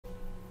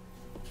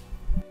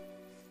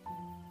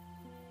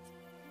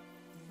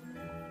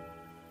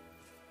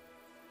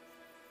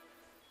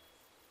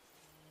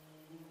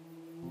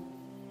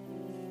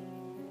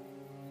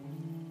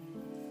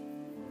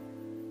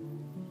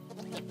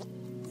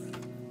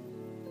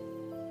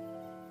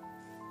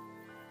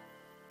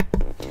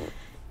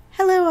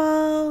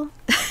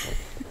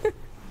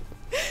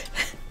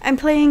I'm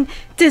playing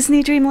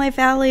Disney Dreamlight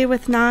Valley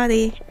with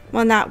Naughty.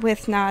 Well, not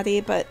with Naughty,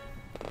 but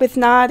with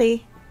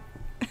Naughty.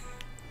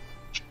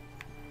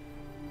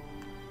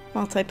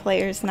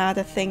 Multiplayer's not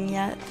a thing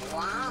yet.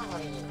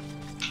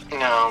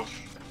 No.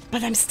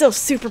 But I'm still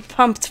super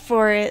pumped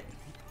for it.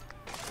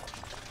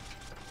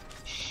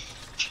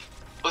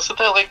 Wasn't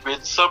that like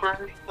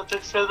midsummer that they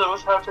said that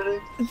was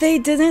happening? They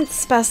didn't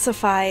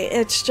specify.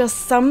 It's just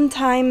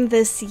sometime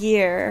this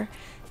year.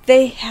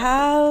 They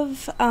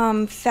have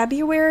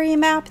February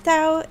mapped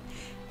out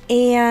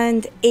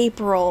and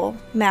April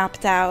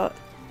mapped out.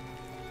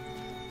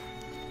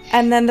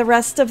 And then the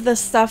rest of the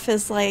stuff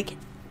is like,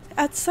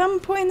 at some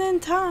point in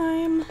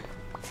time.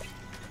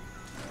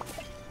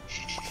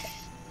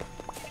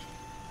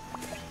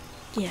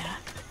 Yeah.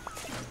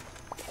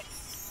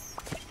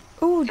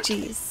 Oh,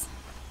 jeez.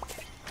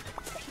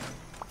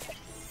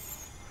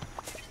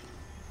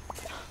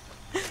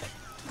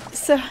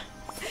 So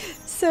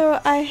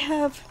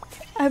I'm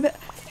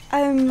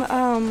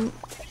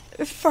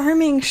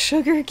farming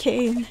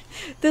sugarcane.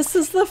 This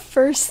is the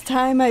first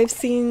time I've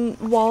seen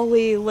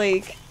Wally,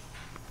 like,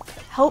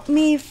 help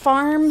me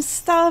farm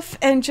stuff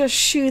and just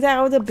shoot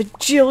out a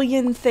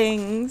bajillion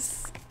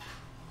things.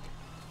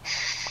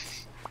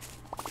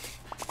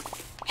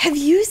 Have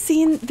you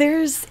seen,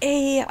 there's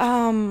a,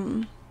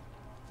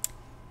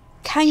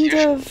 kind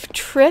of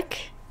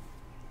trick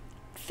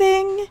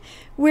thing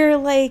where,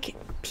 like,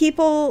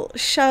 people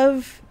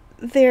shove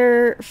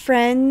their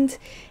friend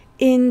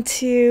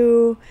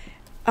into,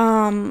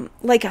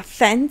 like a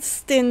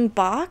fenced-in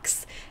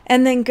box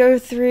and then go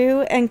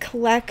through and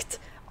collect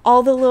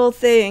all the little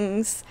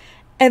things,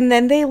 and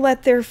then they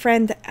let their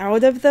friend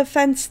out of the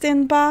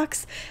fenced-in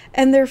box,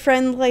 and their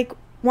friend, like,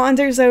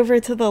 wanders over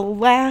to the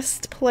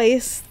last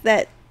place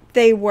that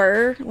they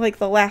were, like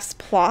the last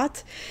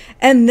plot,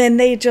 and then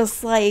they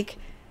just, like,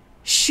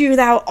 shoot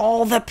out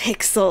all the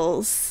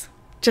pixels.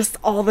 Just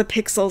all the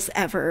pixels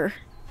ever.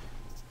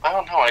 I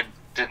don't know, I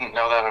didn't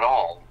know that at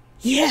all.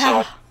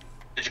 Yeah. So,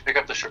 did you pick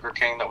up the sugar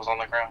cane that was on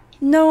the ground?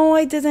 No,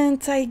 I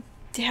didn't. I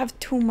have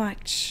too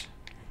much.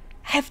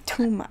 I have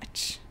too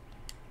much.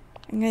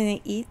 I'm gonna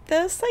eat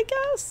this, I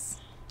guess.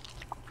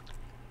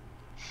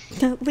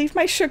 Leave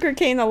my sugar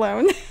cane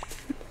alone.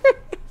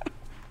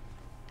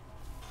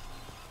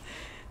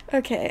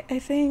 Okay, I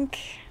think...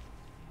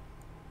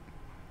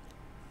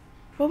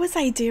 What was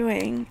I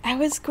doing? I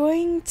was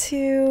going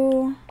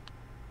to...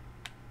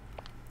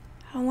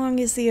 How long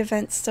is the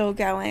event still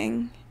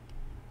going?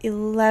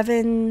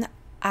 11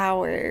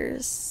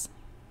 hours.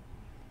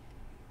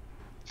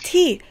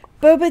 Tea!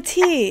 Boba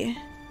tea!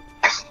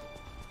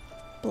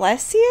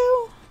 Bless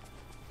you?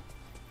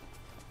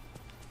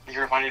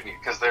 You reminded me,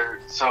 because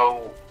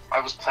so,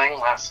 I was playing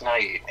last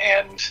night,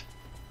 and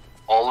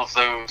all of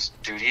those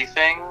duty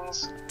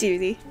things...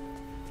 Duty.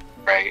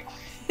 Right?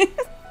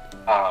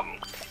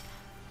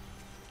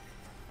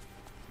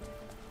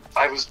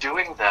 I was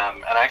doing them,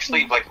 and I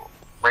actually, like,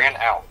 ran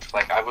out.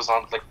 Like, I was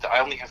on, like, I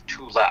only have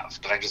 2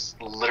 left, and I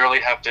just literally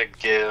have to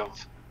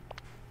give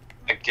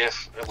a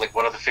gift, like,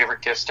 one of the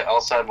favorite gifts to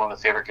Elsa and one of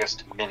the favorite gifts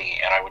to Minnie,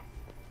 and I would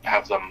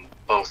have them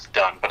both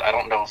done, but I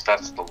don't know if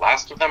that's the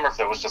last of them, or if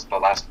that was just the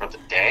last for the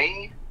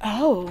day.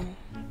 Oh.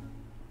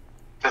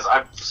 Because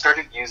I've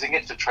started using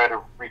it to try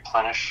to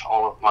replenish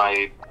all of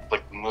my,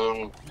 like,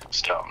 moon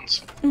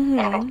stones. Mm-hmm.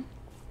 I don't know,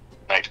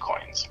 night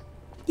coins.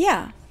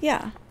 Yeah,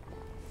 yeah.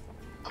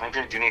 Maybe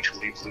I do need to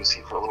leave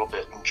Lucy for a little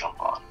bit and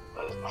jump on,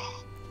 but...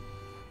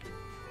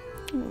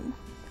 Ooh.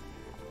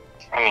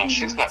 I mean,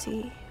 she's not...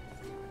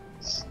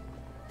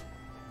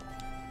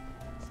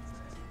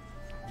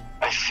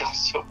 I feel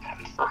so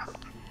bad for her.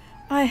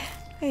 I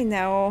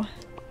know.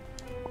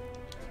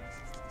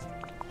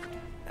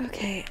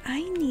 Okay,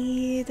 I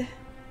need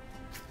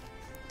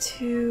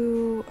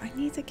to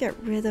get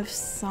rid of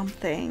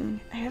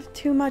something. I have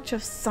too much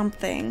of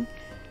something.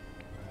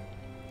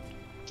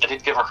 I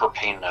did give her her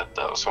pain med,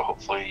 though, so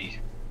hopefully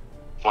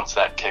once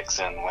that kicks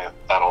in,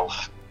 that'll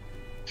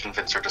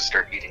convince her to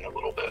start eating a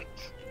little bit.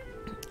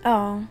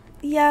 Oh,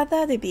 yeah,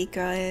 that'd be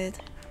good.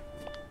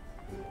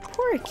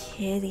 Poor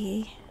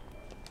kitty.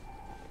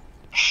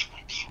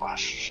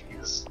 Gosh,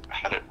 she's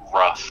had it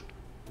rough.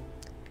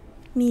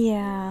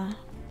 Yeah.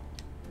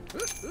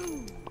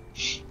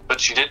 But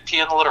she did pee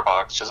in the litter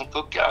box. She hasn't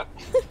pooped yet.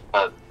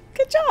 But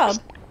good job.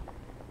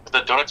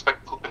 But don't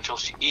expect poop until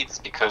she eats,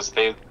 because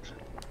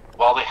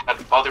while they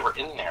were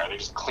in there, they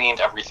just cleaned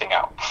everything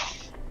out.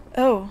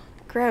 Oh,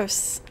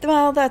 gross.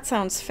 Well, that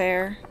sounds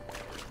fair.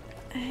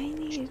 I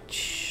need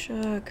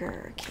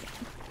sugar cane.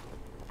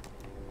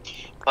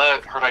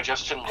 But her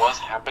digestion was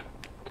happening.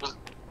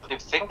 I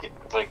think,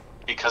 like,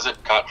 because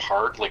it got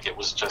hard, like, it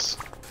was just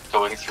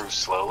going through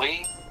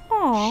slowly.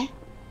 Aww.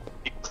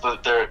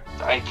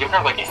 I'd given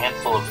her, like, a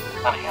handful of,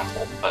 not a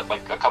handful, but,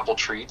 like, a couple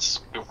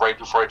treats right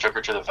before I took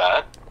her to the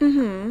vet.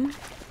 Mm-hmm.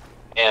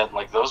 And,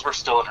 like, those were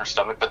still in her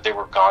stomach, but they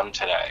were gone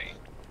today.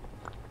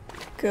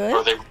 Good.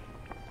 Or they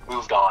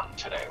moved on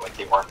today, like,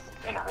 they weren't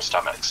in her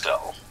stomach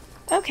still.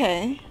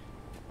 Okay.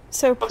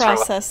 So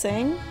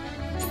processing.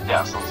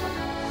 Yeah, so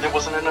it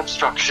wasn't an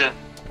obstruction.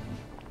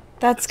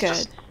 That's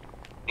good.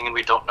 bleeding and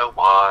we don't know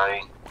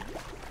why.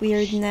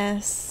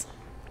 Weirdness.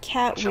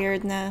 Cat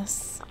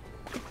weirdness.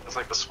 It's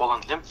like the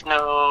swollen lymph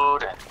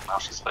node, and now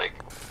she's like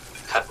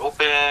cut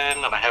open,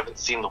 and I haven't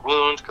seen the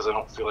wound because I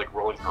don't feel like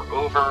rolling her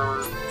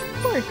over.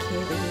 Poor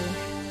kitty.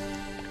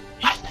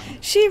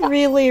 She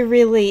really,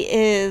 really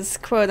is,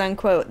 quote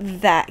unquote,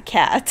 that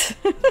cat.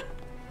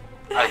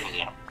 I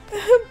mean,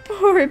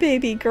 Poor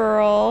baby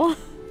girl.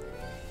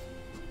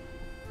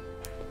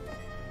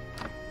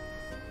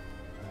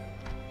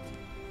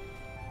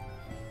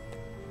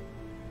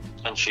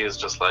 and she is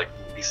just like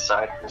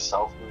beside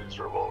herself,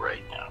 miserable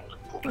right now.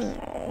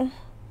 Oh.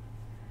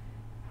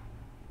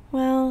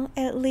 Well,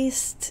 at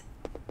least...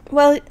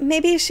 Well,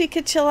 maybe she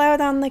could chill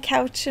out on the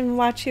couch and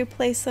watch you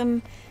play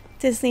some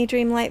Disney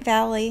Dreamlight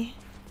Valley.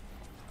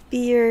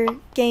 Be your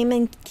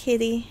gaming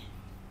kitty.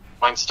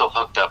 Mine's still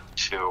hooked up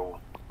to...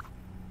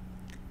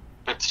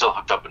 It's still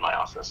hooked up in my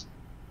office.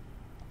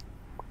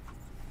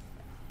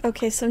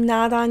 Okay, so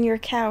not on your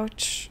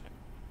couch.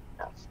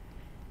 Yeah.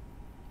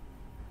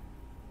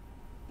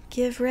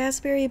 Give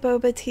raspberry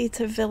boba tea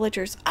to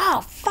villagers.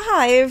 Oh,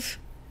 5!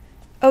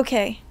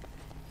 Okay.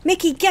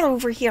 Mickey, get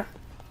over here.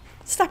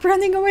 Stop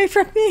running away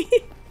from me.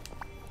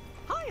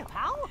 Hiya,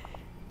 pal.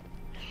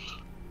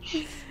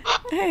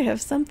 I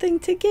have something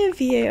to give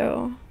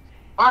you.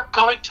 You're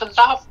going to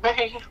love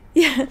me.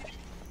 Yeah.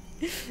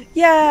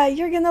 Yeah,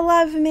 you're gonna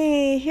love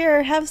me.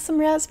 Here, have some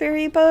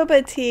raspberry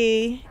boba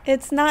tea.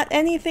 It's not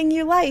anything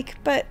you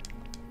like, but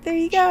there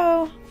you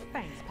go.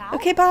 Thanks, pal.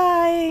 Okay,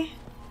 bye.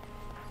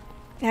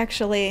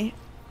 Actually,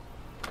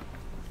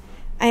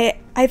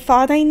 I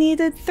thought I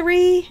needed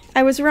 3.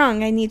 I was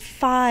wrong. I need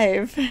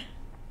 5.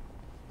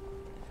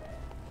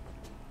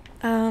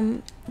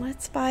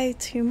 Let's buy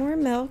 2 more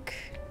milk.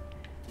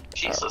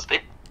 Jesus, they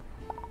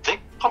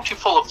pumped you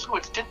full of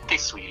fluids, didn't they,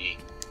 sweetie?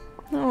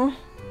 Oh.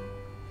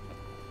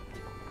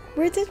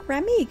 Where did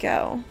Remy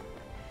go?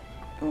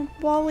 Oh,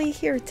 Wally,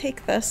 here,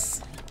 take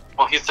this.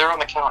 Well, he's there on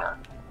the counter.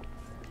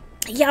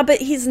 Yeah, but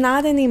he's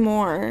not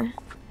anymore.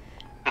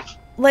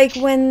 Like,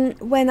 when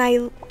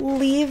I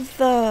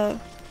leave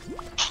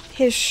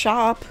his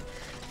shop,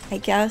 I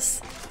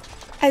guess,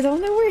 I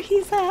don't know where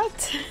he's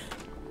at.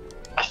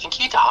 I think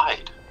he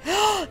died.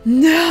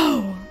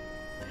 No!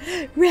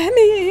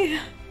 Remy!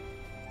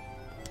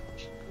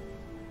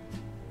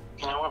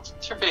 You know what?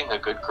 Since you're being a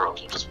good girl,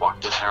 you just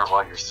walked in there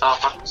by yourself.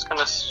 I'm just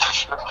gonna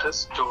shut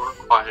this door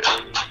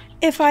quietly.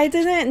 If I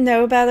didn't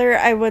know better,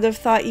 I would have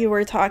thought you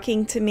were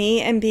talking to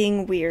me and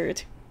being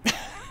weird.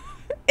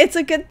 It's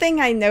a good thing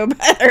I know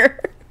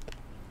better.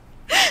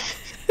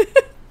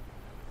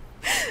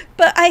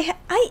 But I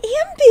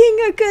am being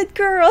a good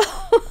girl.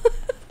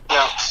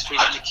 No,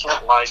 sweetie, you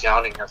can't lie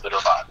down in your litter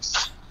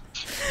box.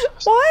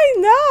 Why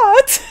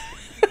not?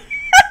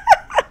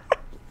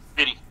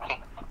 Sweetie.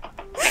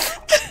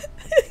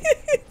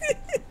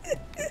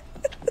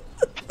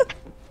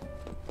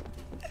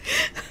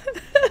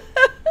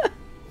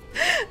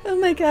 Oh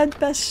my god,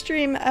 best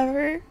stream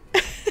ever.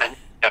 And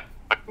yeah,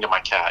 talking to my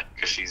cat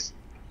because she's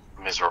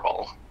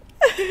miserable.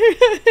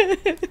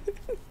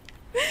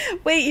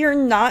 Wait, you're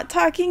not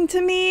talking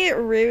to me?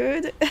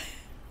 Rude.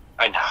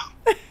 I know.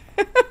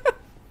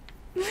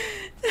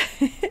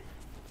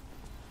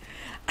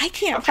 I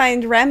can't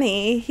find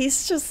Remy.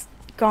 He's just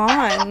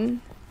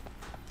gone.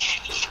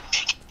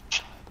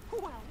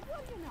 Well,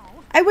 what do you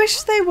know? I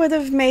wish they would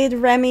have made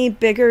Remy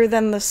bigger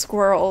than the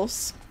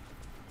squirrels.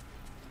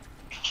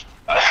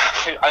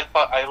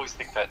 I always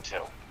think that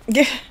too.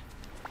 Yeah.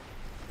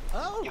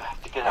 Oh, You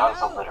have to get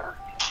out of the litter.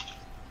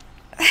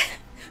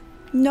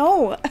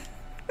 No.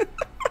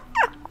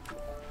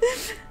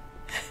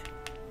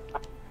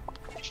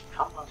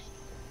 Come on.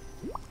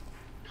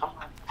 Come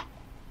on.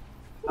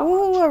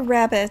 Oh, a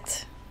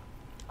rabbit.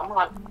 Come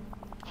on.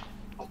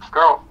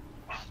 Girl.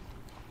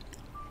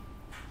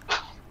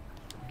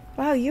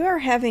 Wow, you are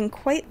having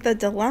quite the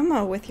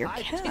dilemma with your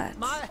I cat. tip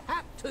my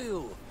hat to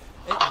you.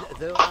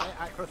 Though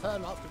I prefer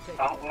not to take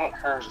I don't want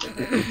her to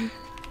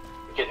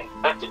get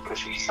infected because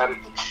she decided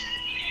to...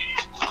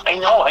 I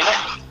know.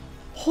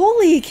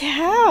 Holy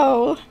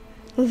cow!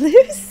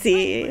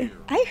 Lucy!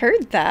 I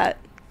heard that.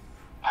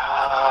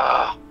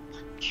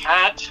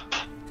 Cat.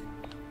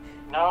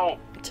 No.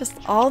 Just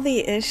all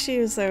the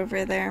issues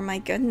over there, my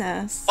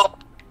goodness.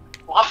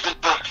 Locked in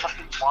the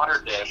fucking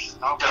water dish.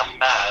 Now I've got a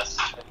mess.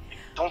 I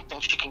don't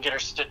think she can get her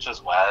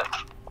stitches wet.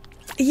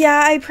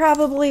 Yeah, I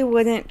probably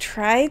wouldn't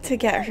try to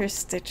get her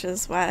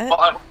stitches wet.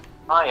 Well, I'm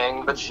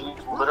trying, but she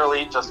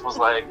literally just was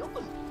like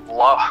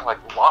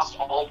lost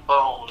all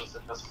bones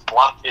and just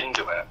flopped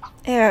into it.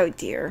 Oh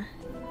dear.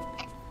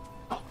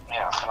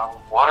 Yeah,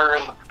 so water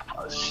in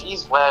the...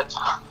 she's wet.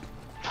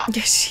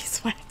 Yeah, she's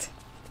wet.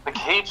 The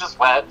cage is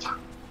wet.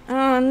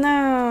 Oh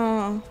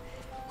no.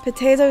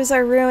 Potatoes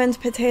are ruined,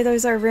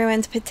 potatoes are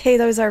ruined,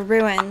 potatoes are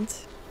ruined.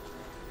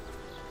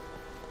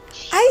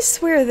 I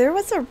swear there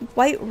was a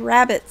white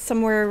rabbit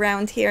somewhere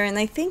around here, and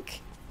I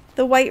think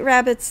the white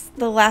rabbit's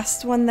the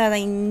last one that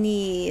I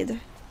need.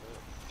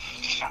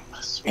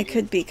 I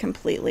could be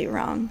completely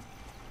wrong.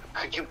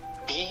 Could you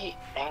be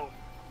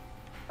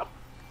a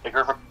bigger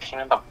of a pain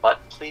in the butt,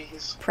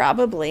 please?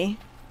 Probably.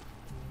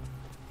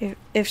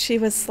 If she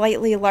was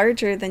slightly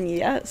larger, then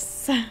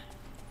yes.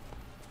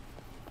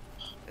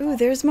 Ooh,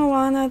 there's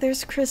Moana,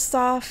 there's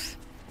Kristoff.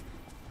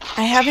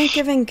 I haven't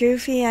given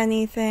Goofy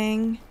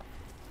anything.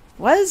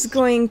 Was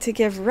going to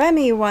give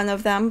Remy one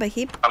of them, but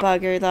he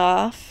buggered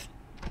off.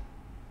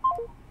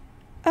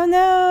 Oh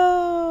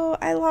no,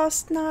 I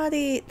lost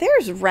Naughty.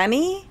 There's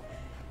Remy.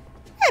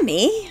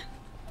 Remy.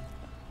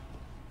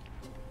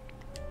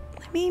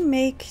 Let me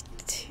make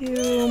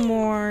 2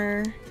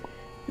 more.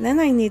 And then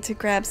I need to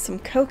grab some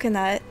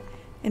coconut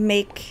and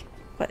make,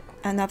 what,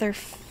 another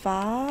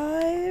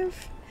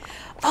 5?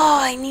 Oh,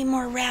 I need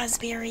more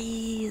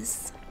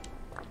raspberries.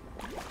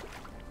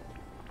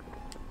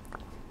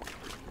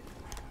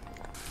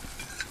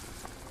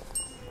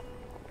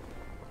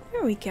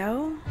 There we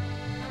go.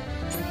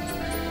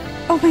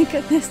 Oh my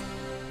goodness.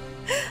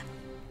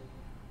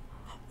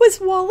 Was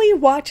Wally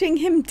watching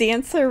him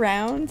dance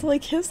around?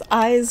 Like, his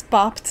eyes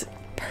bopped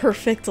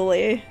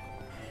perfectly.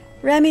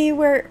 Remy,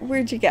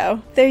 where'd you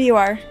go? There you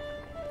are.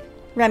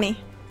 Remy.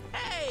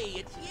 Hey,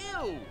 it's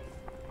you!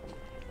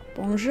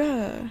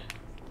 Bonjour.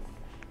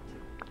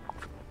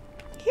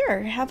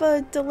 Here, have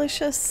a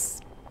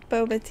delicious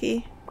boba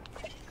tea.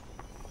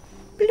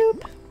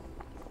 Bloop.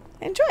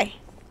 Enjoy.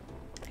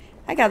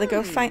 I gotta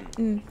go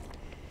find...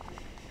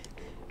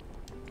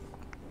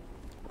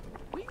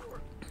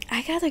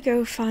 I gotta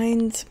go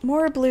find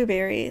more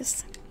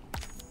blueberries.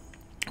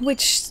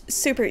 Which,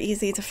 super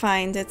easy to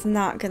find. It's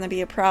not gonna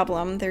be a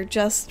problem. They're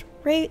just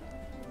right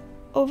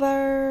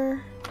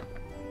over...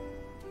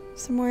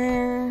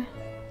 somewhere...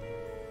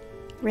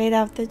 right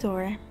out the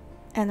door.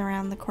 And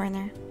around the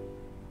corner.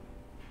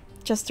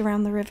 Just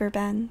around the river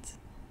bend.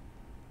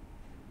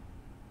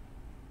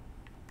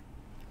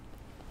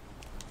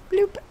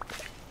 Bloop.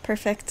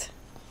 Perfect.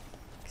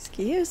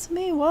 Excuse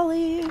me,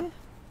 Wally.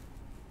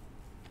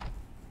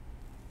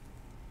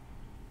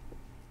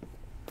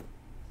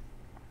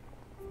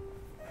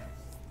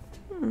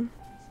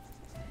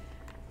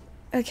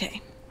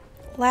 Okay.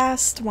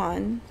 Last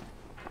one.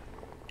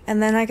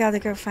 And then I gotta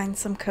go find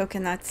some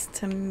coconuts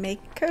to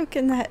make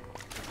coconut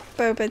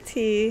boba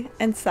tea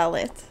and sell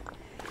it.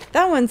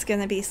 That one's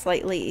gonna be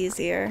slightly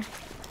easier.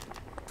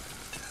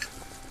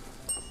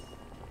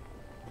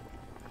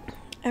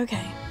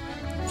 Okay.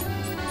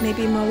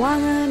 Maybe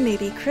Moana,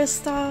 maybe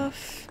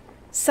Kristoff.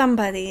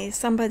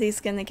 Somebody's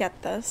gonna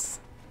get this.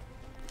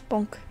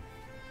 Bonk.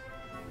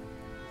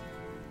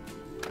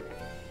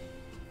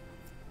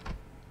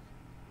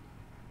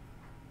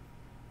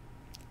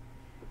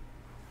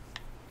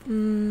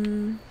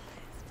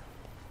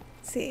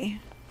 Let's see.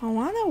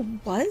 Moana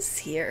was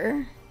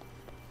here.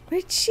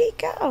 Where'd she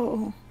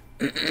go?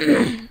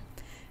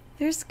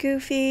 There's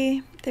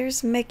Goofy.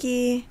 There's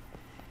Mickey.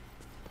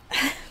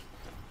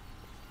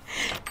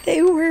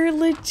 They were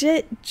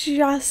legit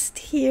just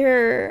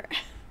here.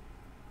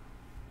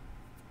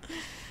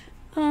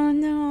 Oh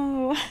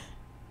no.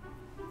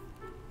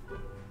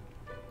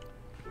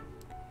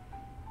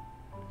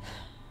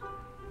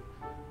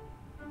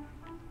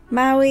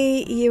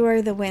 Maui, you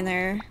are the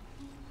winner.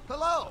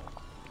 Hello!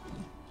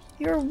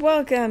 You're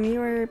welcome. You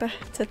were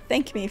about to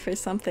thank me for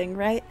something,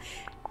 right?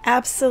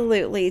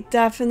 Absolutely,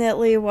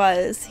 definitely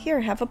was.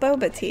 Here, have a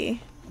boba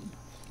tea.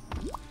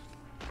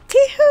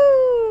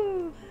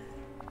 Tee-hoo!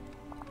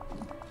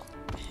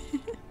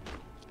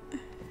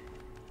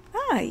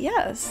 Ah,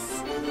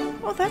 yes.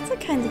 Oh, that's a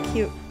kind of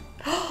cute...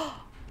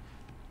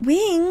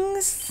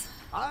 Wings!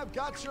 I've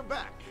got your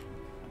back.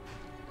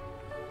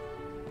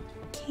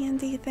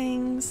 Candy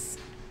things.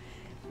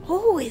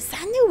 Oh, is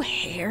that new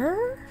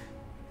hair?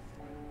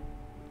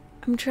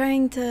 I'm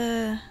trying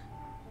to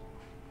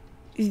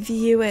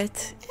view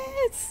it.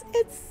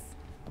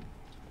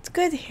 It's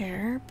good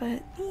hair,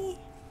 but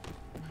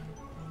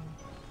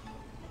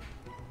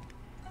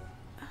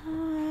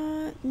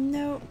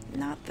no,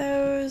 not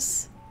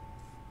those.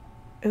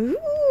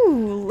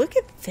 Ooh, look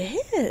at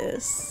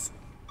this.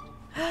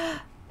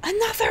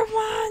 Another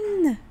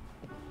one.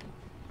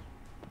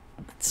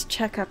 Let's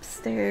check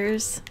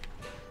upstairs.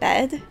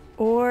 Bed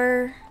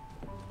or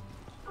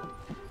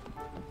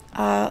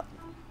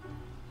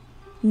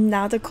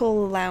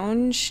nautical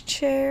lounge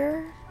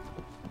chair.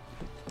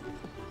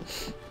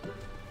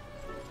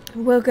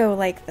 We'll go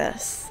like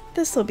this.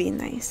 This'll be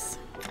nice.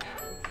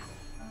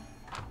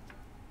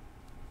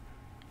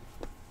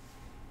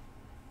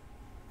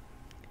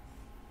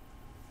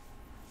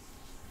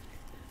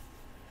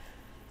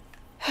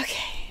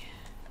 Okay.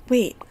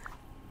 Wait.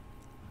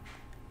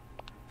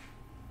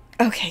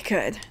 Okay,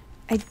 good.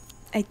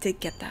 I did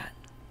get that.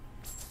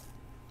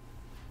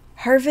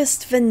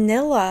 Harvest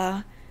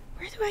vanilla.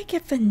 Where do I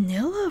get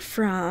vanilla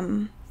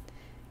from?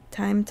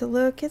 Time to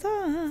look it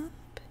up.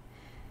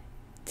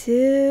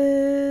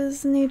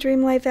 Disney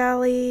Dreamlight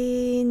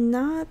Valley,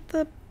 not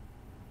the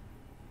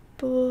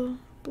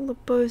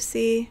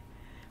Bulbosi.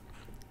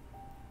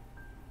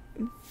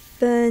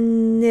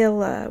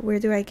 Vanilla. Where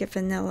do I get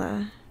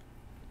vanilla?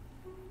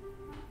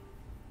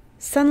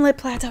 Sunlit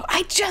Plateau.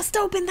 I just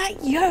opened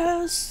that.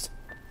 Yes.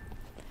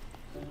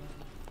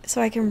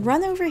 So I can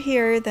run over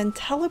here, then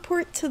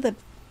teleport to the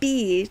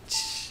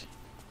beach.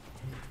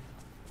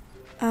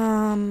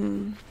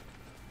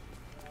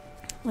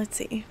 Let's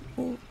see.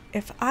 Ooh,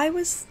 if I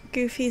was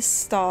Goofy's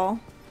stall.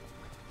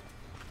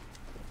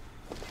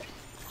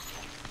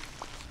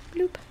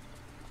 Bloop.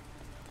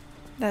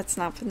 That's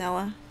not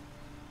vanilla.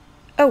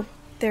 Oh,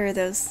 there it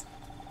is.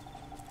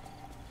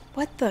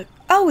 What the?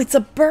 Oh, it's a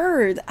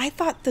bird. I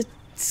thought the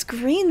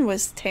screen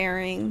was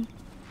tearing.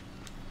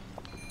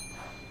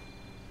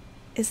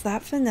 Is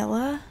that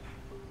vanilla?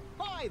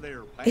 Hi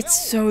there, pal.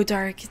 It's so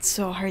dark. It's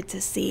so hard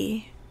to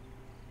see.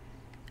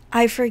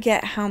 I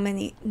forget how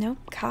many. Nope,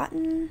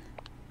 cotton.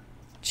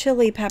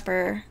 Chili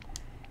pepper.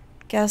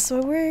 Guess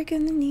what we're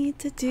gonna need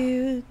to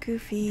do,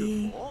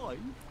 Goofy? Goodbye.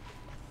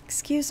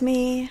 Excuse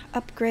me.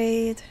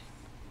 Upgrade.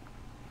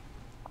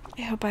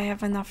 I hope I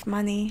have enough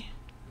money.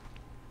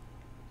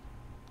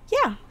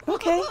 Yeah,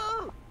 okay.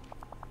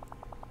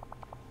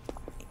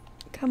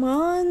 Come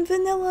on,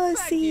 vanilla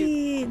Thank you.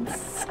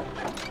 seeds.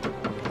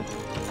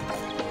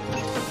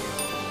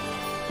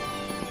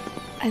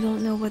 I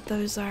don't know what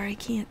those are. I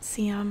can't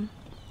see them.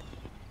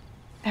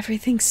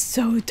 Everything's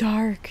so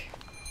dark.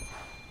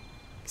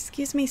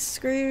 Excuse me,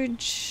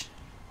 Scrooge.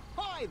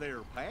 Hi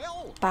there,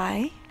 pal.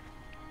 Bye.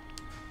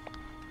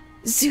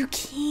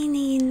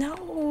 Zucchini,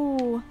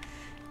 no.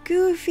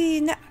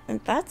 Goofy, no.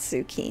 That's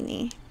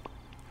zucchini.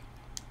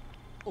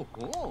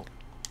 Oh,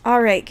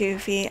 Alright,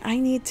 Goofy. I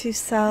need to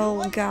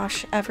sell,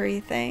 gosh,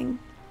 everything.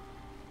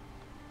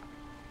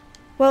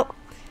 Well,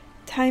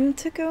 time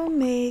to go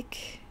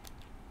make...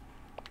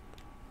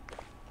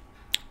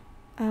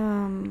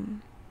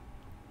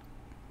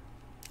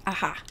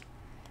 Aha.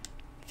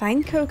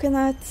 Find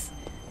coconuts,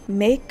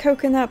 make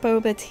coconut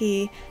boba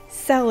tea,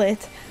 sell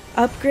it,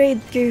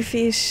 upgrade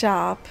Goofy's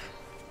shop.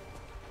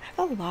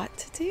 I have a lot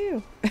to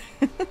do.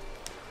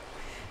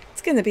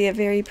 It's gonna be a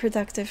very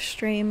productive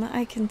stream,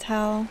 I can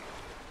tell.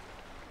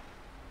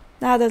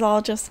 Not at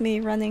all just me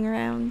running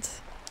around.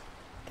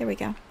 There we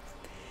go.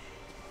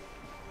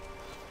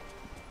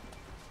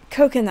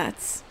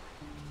 Coconuts.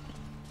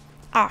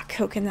 Ah,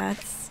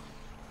 coconuts.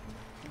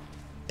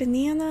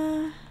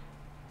 Banana.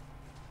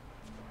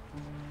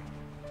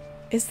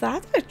 Is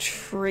that a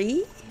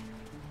tree?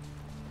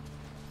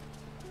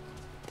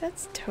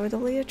 That's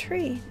totally a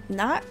tree.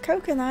 Not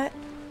coconut.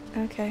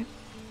 Okay.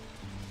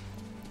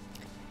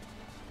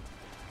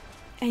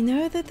 I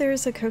know that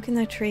there's a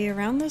coconut tree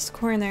around this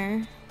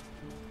corner.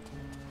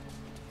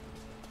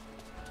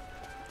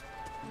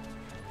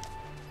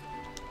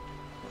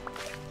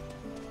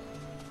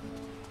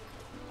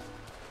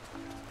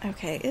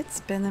 Okay,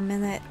 it's been a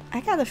minute. I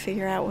gotta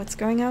figure out what's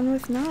going on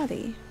with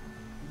Naughty.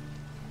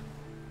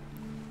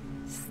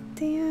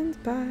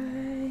 Stand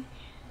by.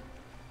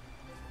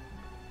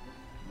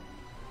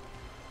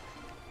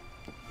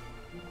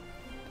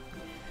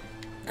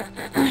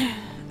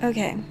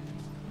 Okay.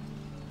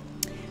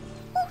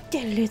 Oh,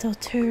 the little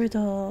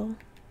turtle.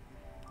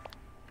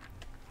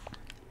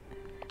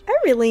 I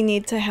really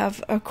need to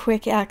have a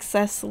quick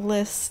access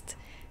list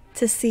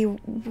to see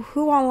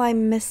who all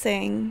I'm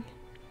missing.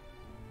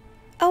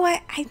 Oh,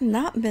 I'm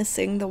not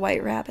missing the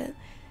white rabbit.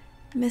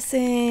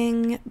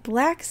 Missing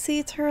black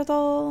sea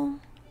turtle,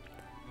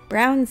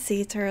 brown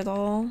sea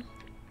turtle,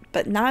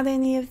 but not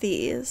any of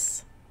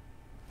these.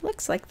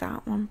 Looks like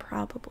that one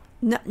probably.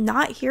 No,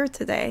 not here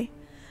today.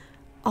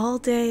 All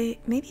day.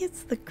 Maybe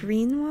it's the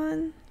green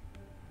one?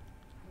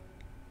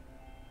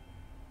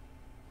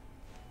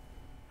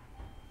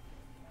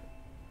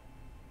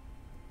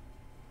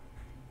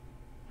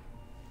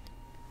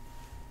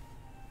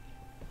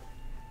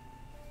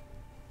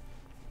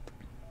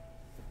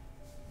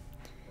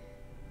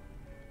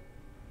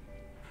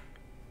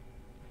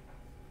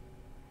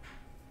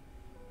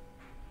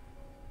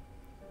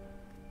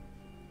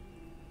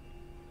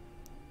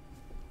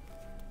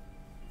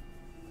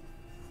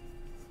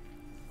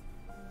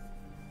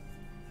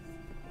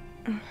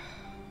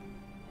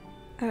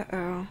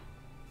 Uh-oh.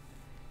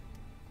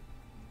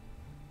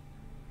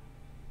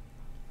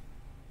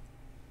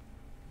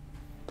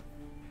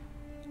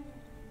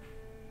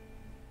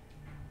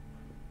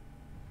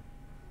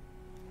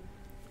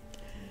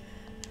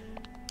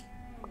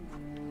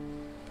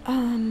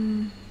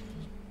 Um...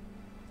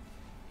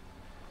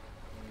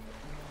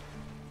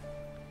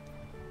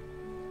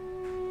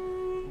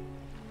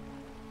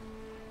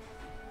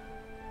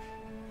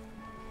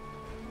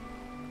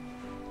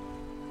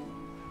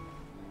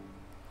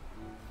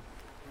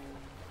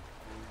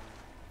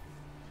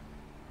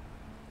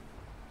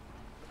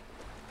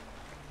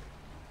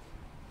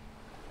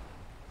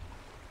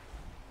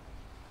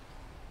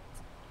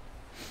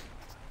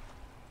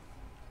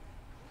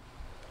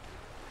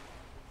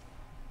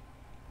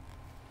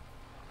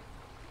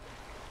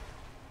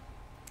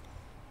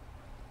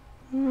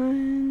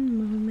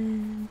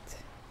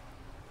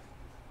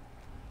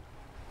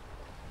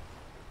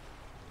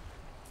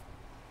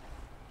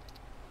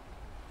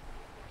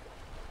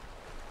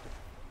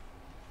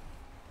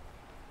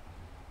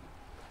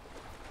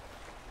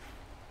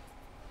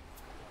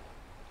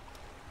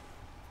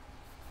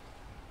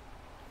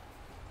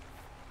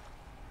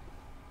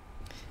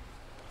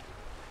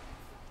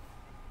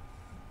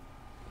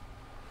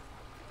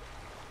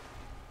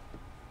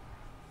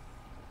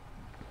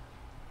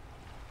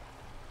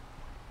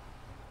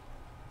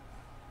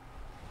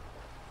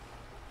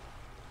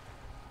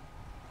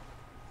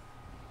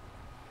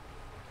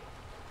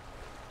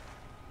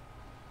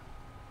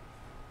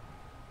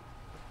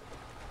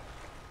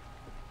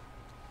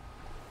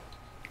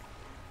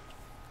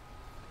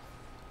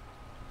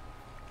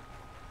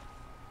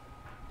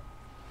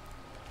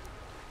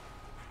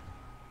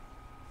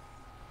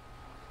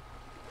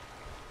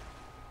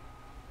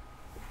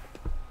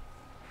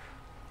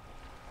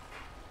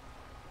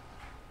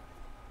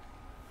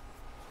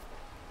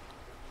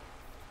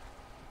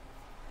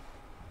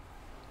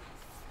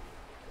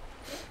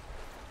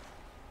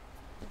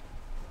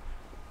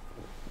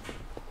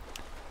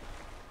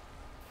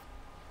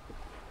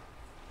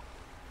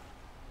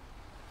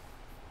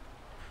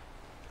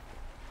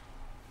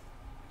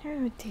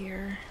 Oh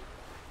dear.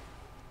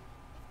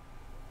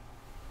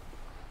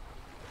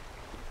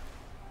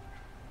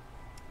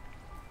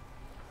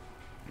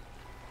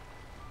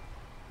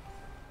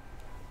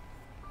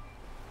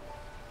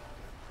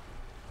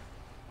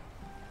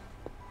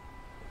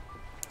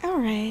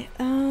 Alright,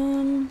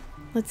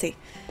 let's see.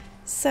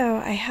 So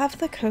I have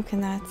the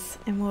coconuts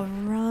and we'll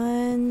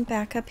run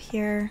back up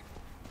here.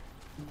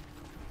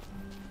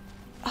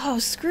 Oh,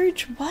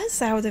 Scrooge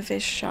was out of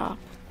his shop.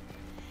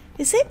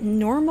 Is it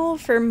normal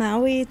for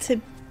Maui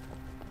to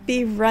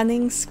be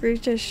running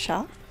Scrooge's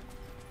shop?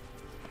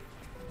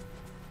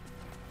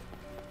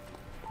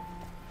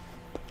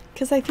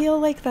 Because I feel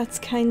like that's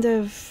kind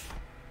of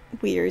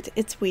weird.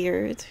 It's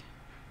weird.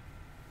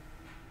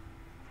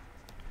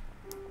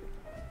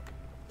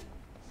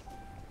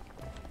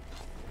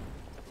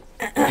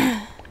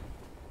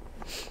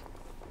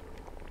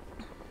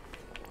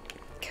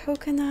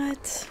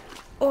 Coconut.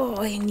 Oh,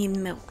 I need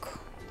milk.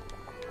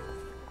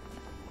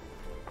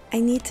 I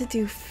need to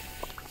do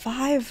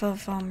 5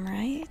 of them,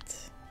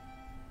 right?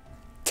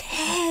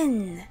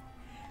 10!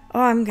 Oh,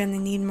 I'm gonna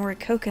need more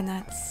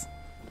coconuts.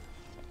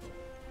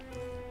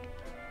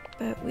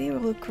 But we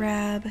will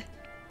grab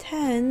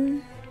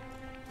 10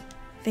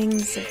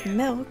 things of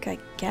milk, I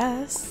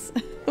guess.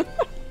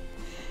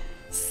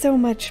 So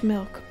much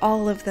milk,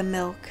 all of the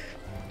milk.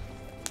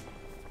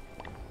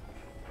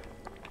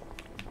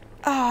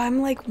 Oh,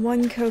 I'm like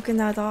 1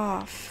 coconut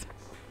off.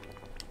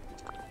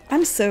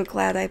 I'm so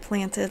glad I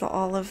planted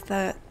all of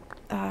the,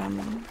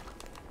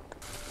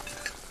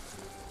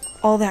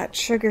 all that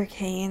sugar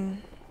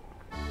cane.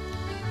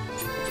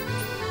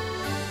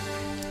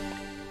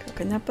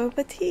 Coconut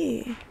boba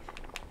tea.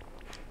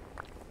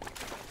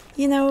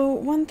 You know,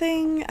 one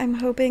thing I'm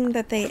hoping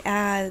that they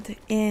add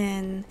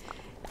in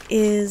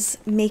is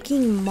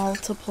making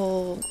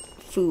multiple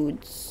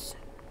foods.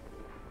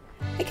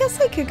 I guess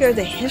I could go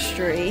to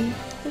history.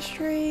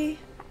 History.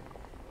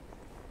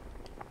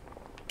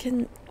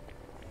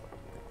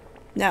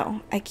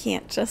 No, I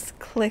can't just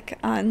click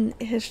on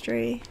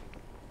history.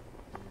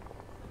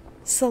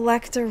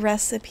 Select a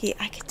recipe.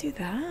 I could do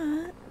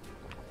that.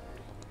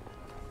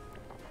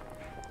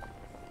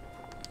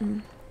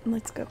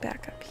 Let's go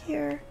back up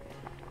here.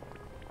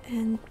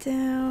 And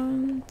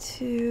down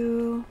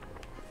to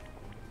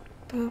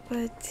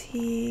boba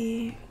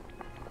tea.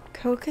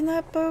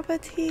 Coconut boba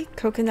tea?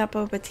 Coconut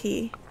boba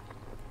tea.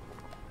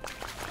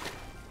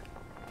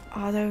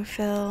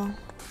 Autofill.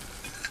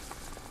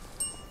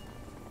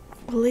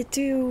 Will it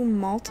do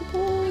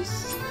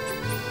multiples?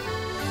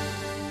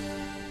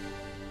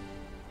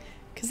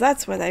 Because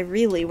that's what I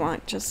really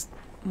want, just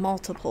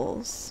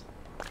multiples.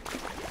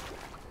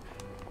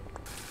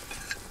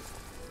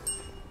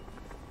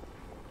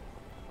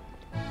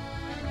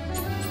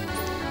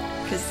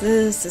 Because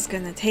this is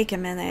going to take a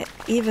minute,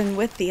 even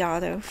with the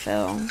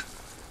autofill.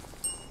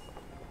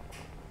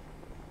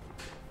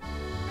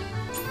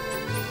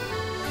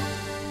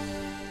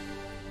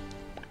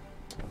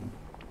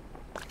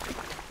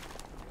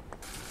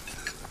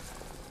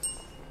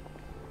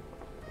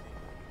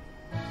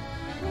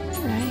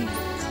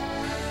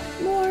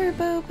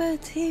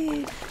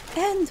 Tea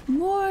and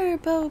more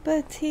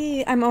boba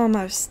tea. I'm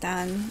almost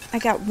done. I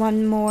got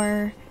 1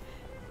 more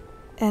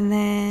and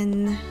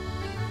then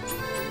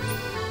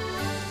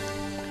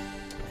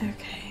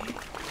okay.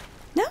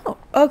 No.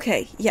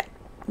 Okay, yeah.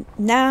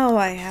 Now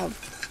I have.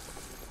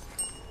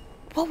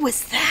 What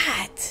was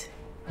that?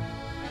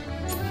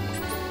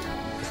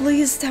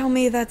 Please tell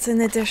me that's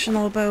an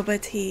additional boba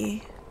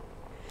tea.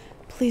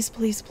 Please,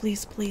 please,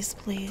 please, please,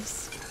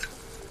 please.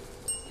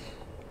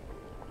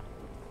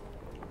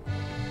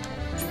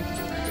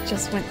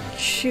 Just went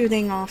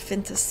shooting off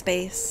into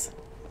space.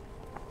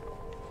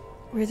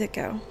 Where'd it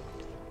go?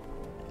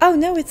 Oh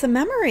no, it's a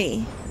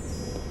memory.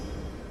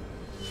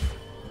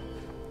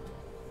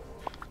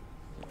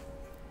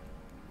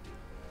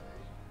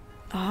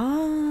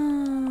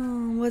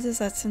 Oh, what is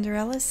that,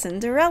 Cinderella?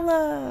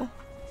 Cinderella!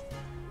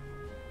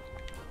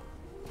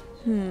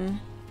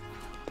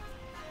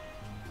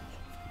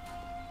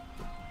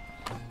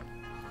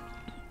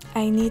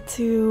 I need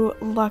to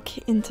luck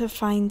into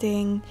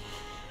finding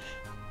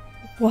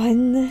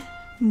 1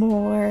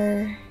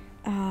 more,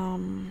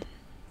 1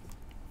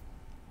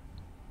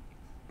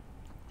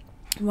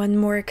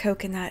 more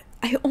coconut.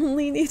 I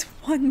only need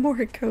 1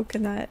 more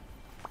coconut.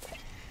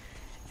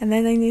 And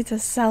then I need to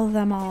sell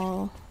them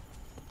all.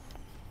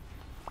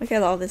 Look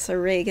at all this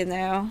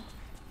oregano.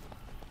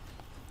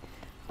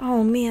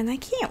 Oh man, I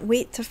can't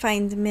wait to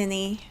find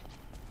Minnie.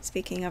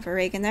 Speaking of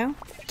oregano,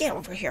 get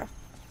over here.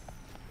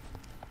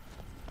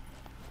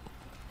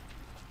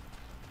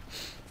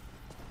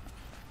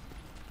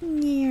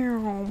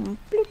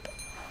 Bloop.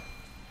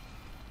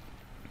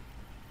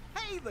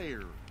 Hey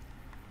there.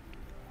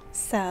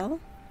 Sell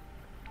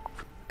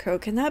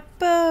coconut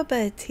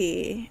boba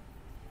tea.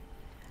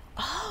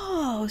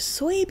 Oh,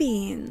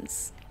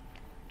 soybeans.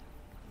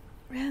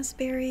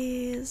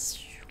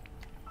 Raspberries.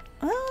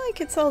 Oh, I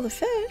could sell the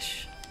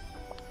fish.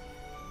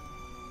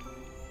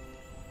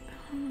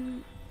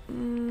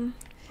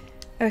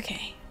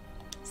 Okay.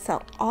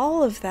 Sell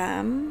all of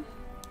them.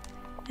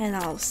 And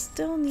I'll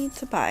still need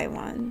to buy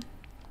one.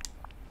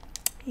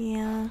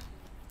 Yeah.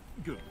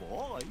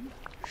 Goodbye.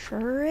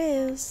 Sure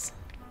is.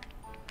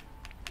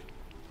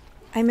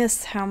 I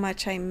missed how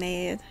much I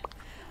made.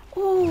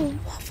 Oh,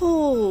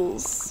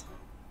 waffles!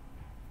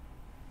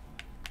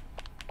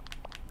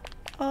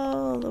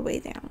 All the way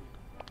down.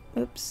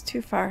 Oops,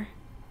 too far.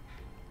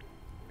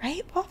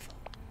 Right, waffle?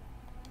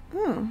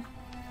 Hmm.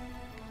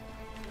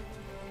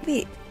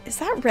 Wait, is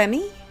that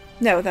Remy?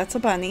 No, that's a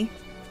bunny.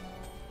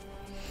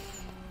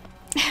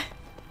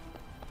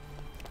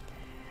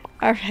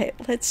 Alright,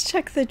 let's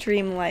check the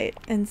dream light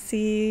and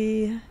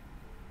see...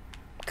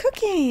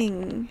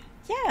 Cooking!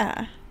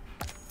 Yeah!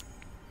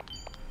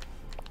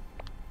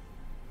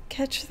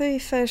 Catch the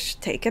fish,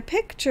 take a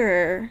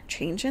picture,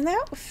 change an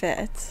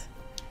outfit.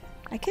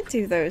 I could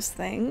do those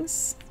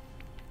things.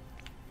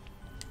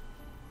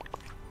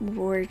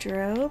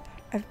 Wardrobe.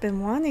 I've been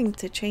wanting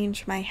to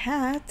change my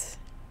hat.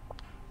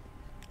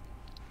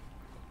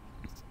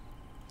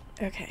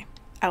 Okay,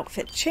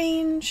 outfit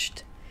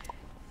changed.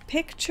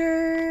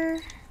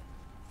 Picture.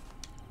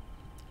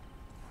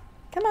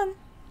 Come on.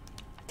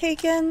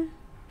 Taken.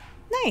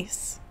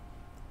 Nice.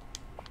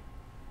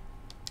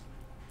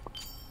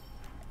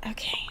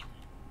 Okay.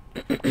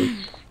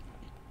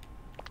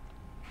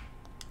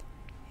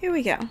 Here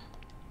we go.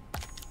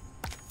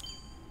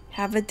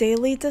 Have a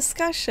daily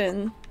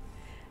discussion.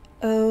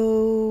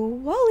 Oh,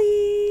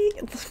 Wally!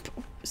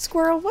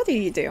 Squirrel, what are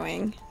you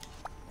doing?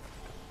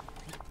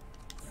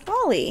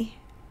 Wally!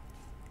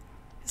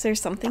 Is there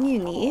something you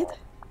need?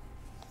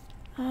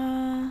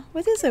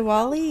 What is it,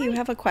 Wally? You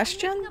have a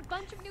question?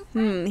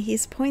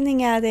 He's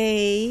pointing at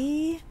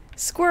a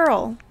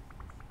squirrel.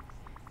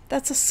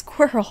 That's a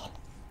squirrel.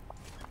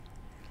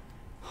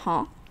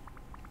 Huh?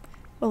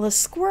 Well, a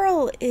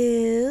squirrel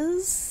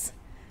is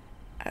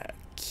a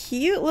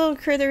cute little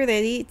critter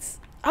that eats...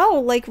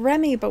 Oh, like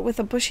Remy, but with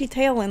a bushy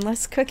tail and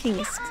less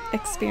cooking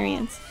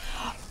experience.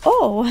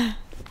 Oh!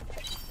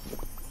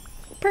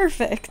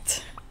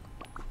 Perfect.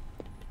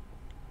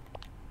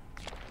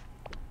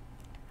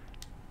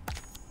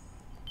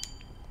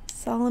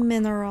 Solid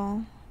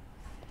mineral.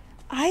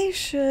 I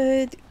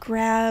should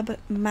grab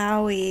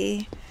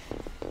Maui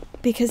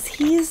because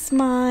he's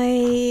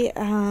my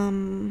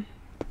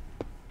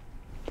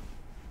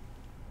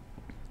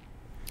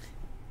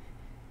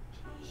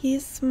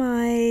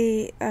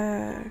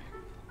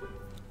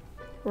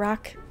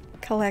rock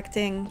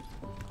collecting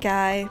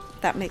guy.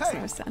 That makes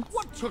no sense.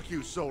 What took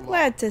you so long?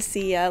 Glad to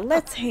see ya.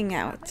 Let's hang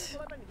out.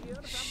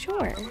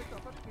 Sure.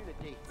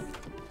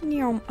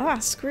 Ah,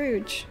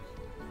 Scrooge.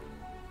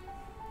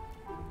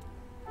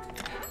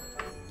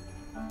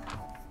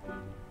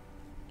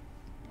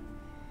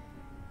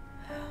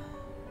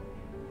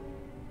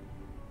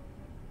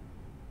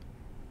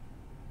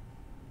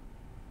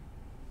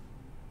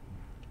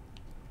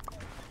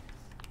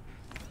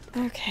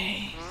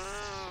 Okay.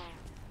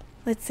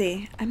 Let's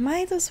see. I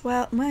might as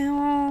well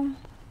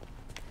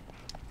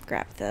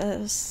grab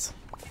this.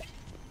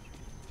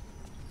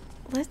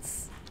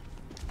 Let's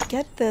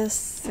get this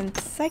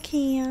since I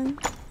can.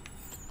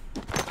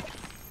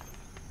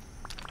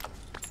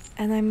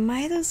 And I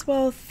might as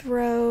well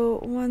throw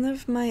one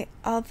of my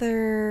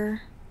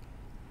other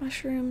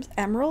mushrooms,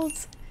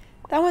 emeralds.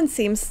 That one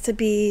seems to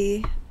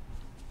be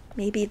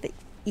maybe the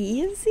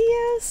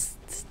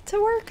easiest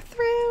to work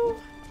through.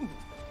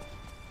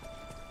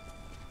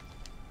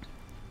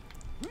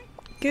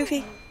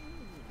 Goofy.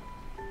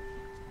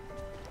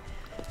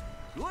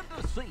 Good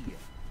to see you.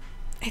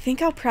 I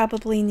think I'll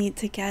probably need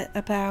to get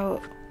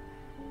about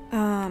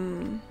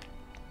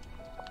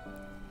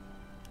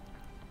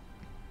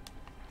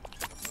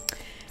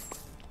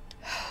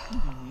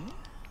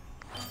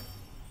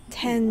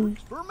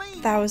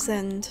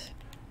 10,000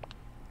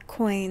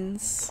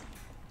 coins.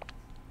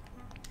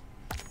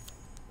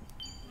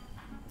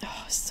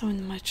 Oh, so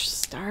much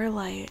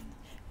starlight.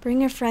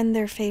 Bring a friend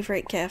their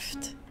favorite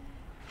gift.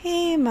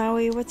 Hey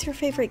Maui, what's your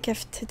favorite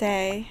gift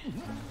today?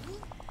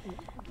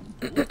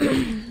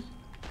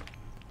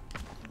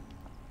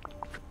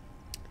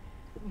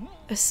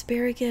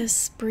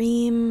 Asparagus,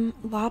 bream,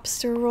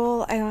 lobster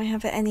roll. I don't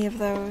have any of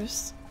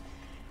those.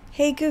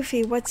 Hey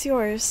Goofy, what's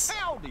yours?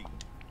 Howdy.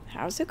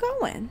 How's it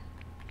going?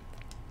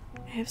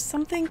 I have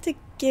something to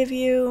give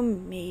you,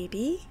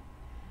 maybe.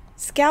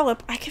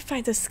 Scallop. I could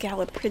find a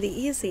scallop pretty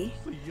easy.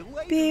 See you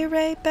later. Be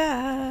right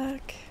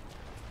back.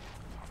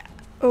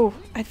 Oh,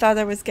 I thought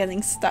I was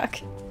getting stuck.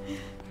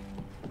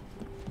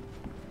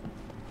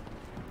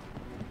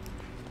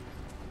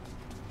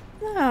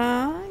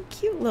 Aw,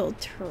 cute little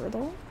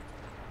turtle.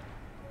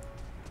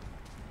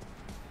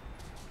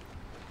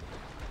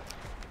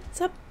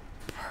 It's a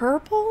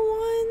purple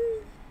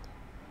one?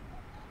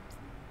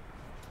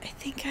 I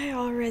think I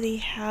already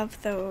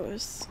have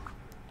those.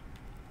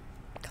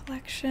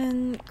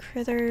 Collection,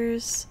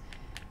 critters.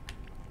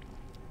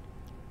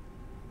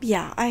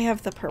 Yeah, I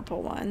have the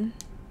purple one.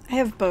 I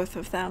have both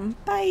of them.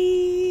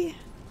 Bye!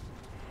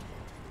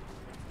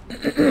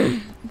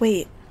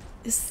 Wait,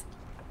 is...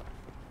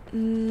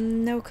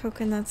 no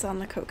coconuts on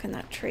the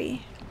coconut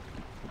tree.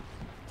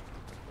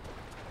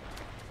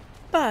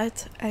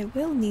 But I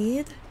will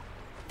need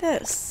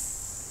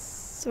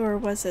this. Or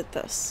was it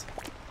this?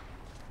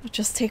 I'll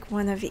just take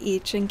one of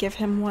each and give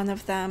him one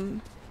of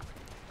them.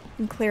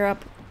 And clear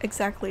up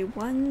exactly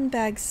one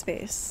bag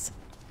space.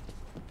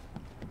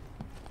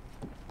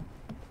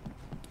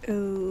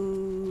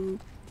 Oh,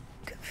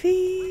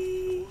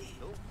 Goofy.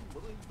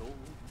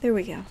 There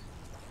we go.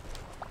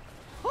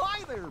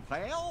 Hi there,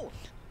 pal.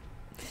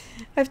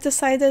 I've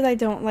decided I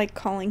don't like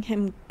calling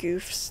him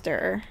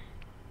Goofster.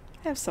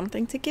 I have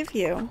something to give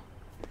you.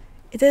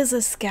 It is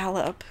a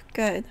scallop.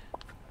 Good.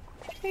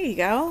 There you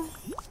go.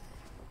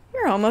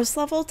 You're almost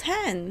level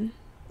 10.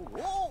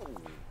 Whoa.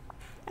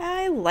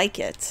 I like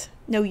it.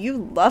 No,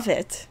 you love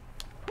it.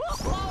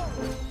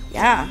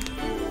 Yeah.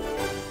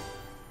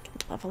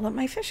 Can level up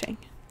my fishing.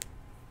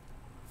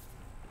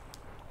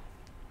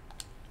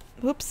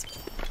 Whoops.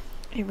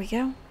 Here we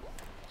go.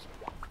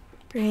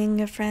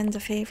 Bring a friend a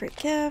favorite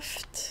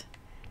gift.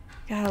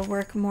 Gotta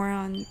work more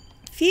on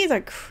feed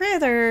a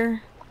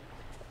critter.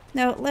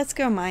 No, let's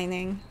go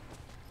mining.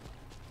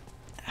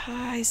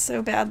 I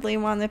so badly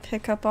want to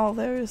pick up all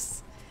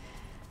those.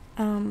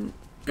 I'll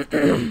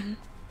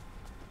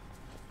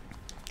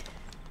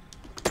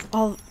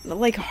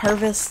like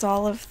harvest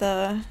all of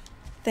the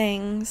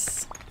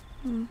things.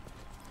 Let's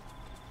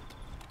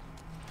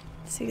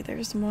see,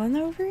 there's one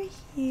over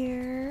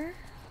here.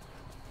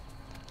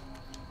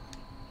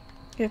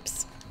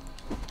 Oops.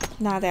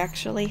 Not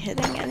actually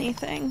hitting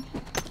anything.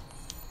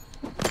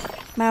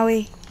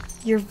 Maui,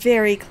 you're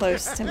very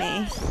close to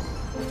me.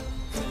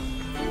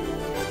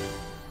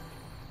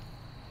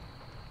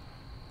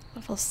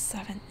 Level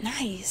 7.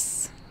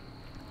 Nice.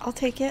 I'll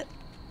take it.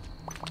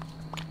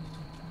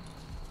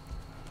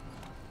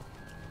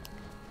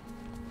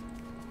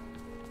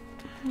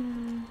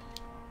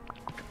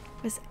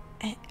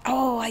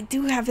 Oh, I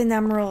do have an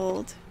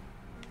emerald.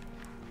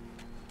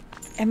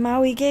 And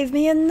Maui gave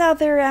me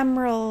another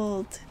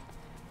emerald.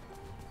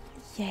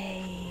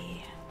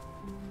 Yay.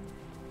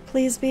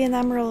 Please be an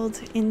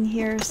emerald in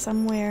here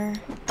somewhere.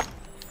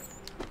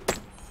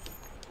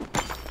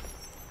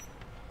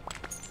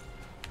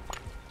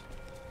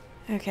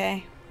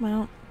 Okay,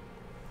 well.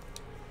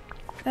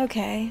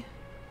 Okay.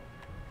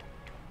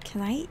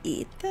 Can I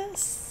eat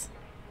this?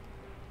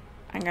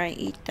 I'm gonna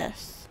eat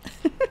this.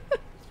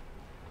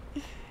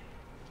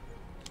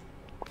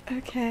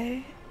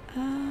 Okay.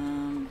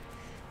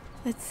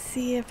 Let's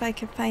see if I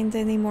can find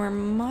any more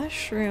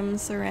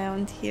mushrooms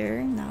around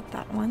here. Not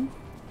that one.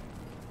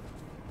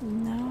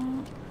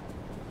 No.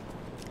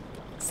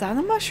 Is that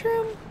a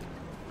mushroom?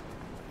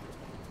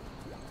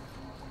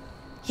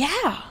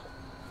 Yeah.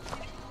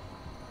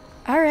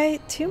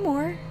 Alright, 2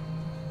 more.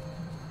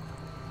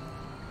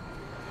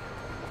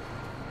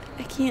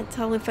 I can't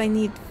tell if I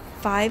need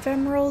 5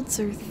 emeralds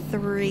or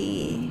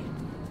 3.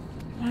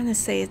 I want to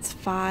say it's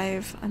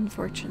 5,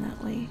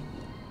 unfortunately.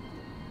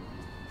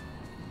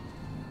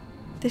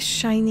 This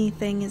shiny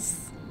thing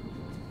is...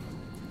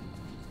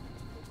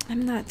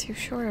 I'm not too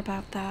sure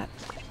about that.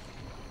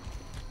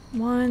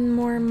 1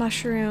 more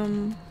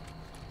mushroom.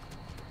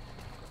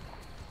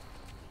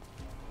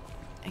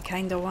 I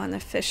kind of want to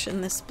fish in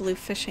this blue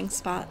fishing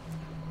spot.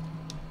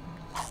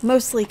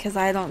 Mostly because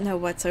I don't know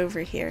what's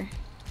over here.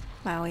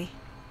 Maui.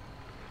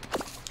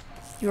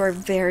 You are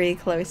very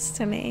close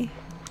to me.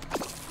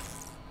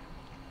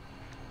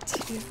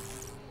 2.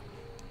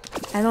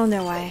 I don't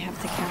know why I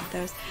have to count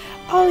those.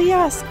 Oh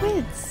yeah,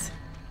 squids!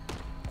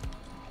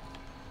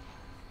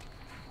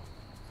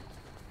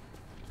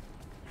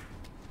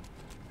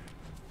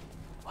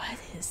 What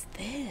is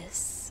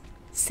this?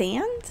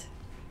 Sand?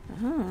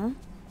 Uh-huh.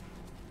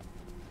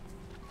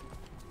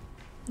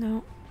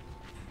 No.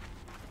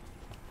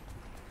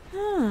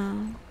 Huh.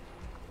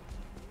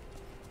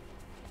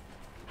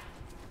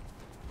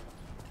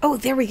 Oh,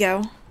 there we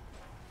go.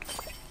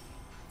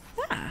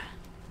 Ah.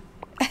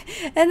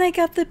 And I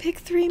got the pick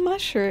 3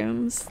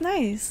 mushrooms.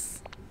 Nice.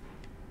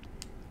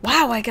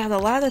 Wow, I got a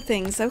lot of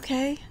things.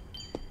 Okay.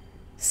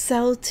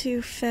 Sell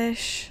to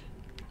fish.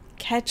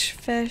 Catch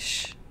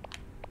fish.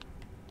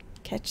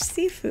 Catch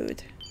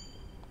seafood.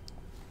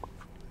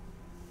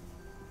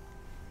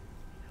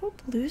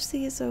 Hope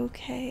Lucy is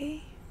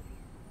okay.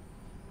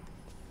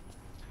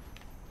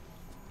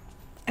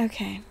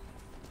 Okay.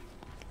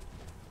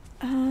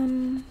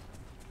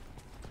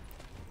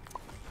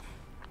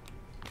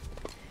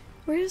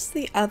 Where's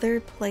the other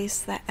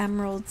place that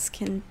emeralds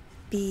can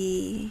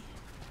be?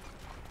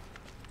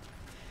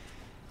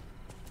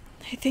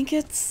 I think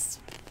it's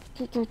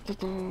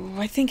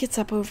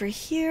up over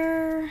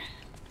here.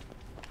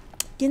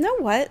 You know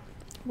what?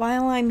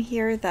 While I'm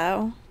here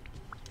though,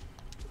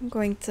 I'm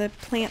going to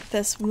plant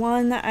this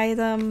one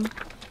item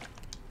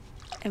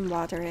and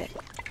water it.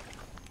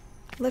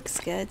 Looks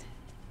good.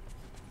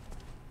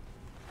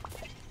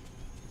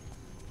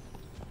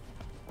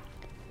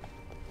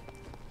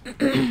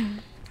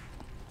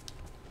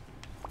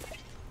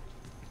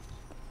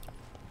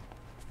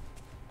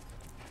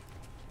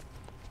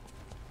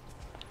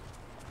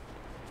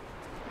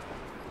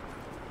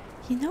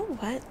 You know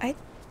what? I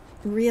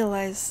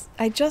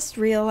just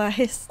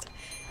realized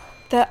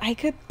that I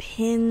could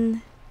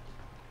pin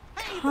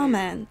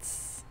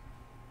comments.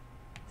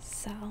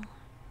 Sell.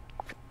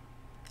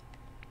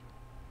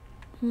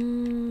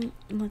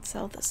 Let's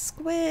sell the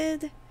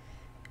squid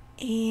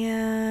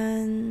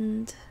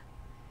and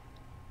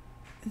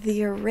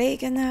the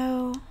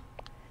oregano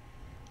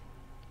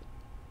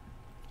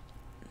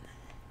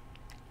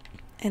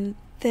and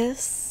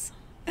this.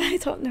 I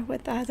don't know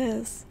what that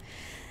is.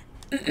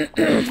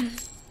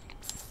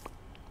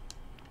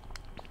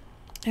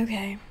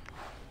 Okay.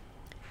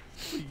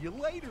 See you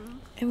later.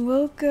 And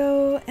we'll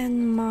go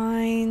and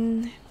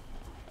mine.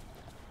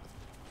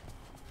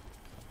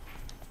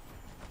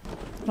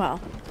 Well,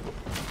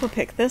 we'll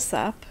pick this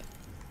up.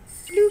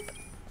 Bloop.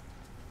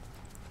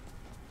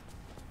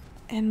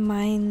 And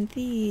mine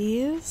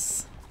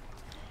these.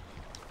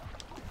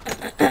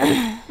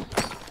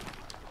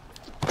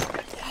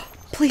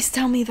 Please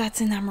tell me that's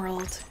an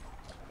emerald.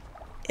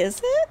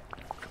 Is it?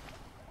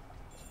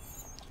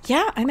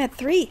 Yeah, I'm at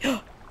 3.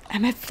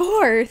 I'm at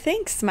 4.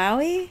 Thanks,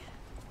 Maui.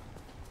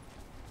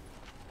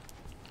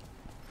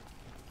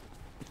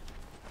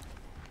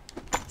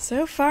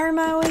 So far,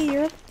 Maui,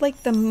 you're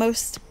like the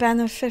most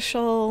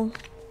beneficial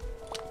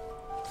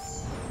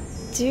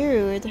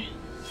dude.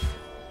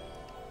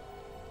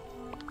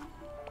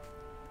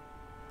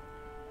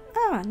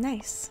 Oh,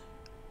 nice.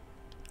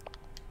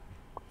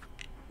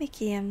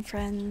 Mickey and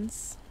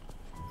friends.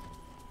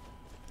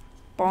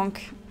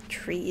 Bonk.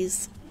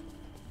 Trees.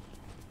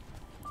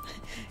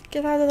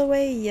 Get out of the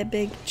way, you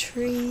big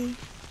tree.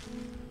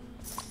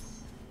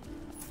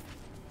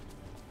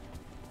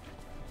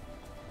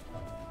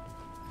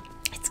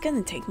 It's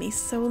gonna take me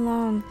so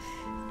long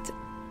to...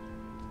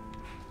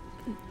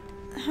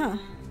 Huh.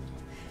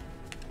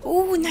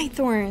 Ooh, night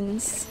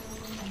thorns.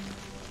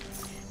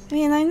 I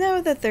mean, I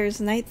know that there's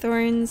night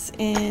thorns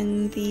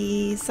in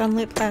the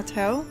Sunlit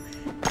Plateau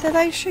that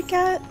I should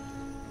get.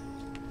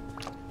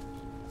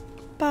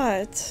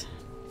 But...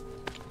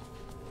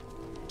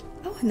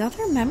 Oh,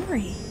 another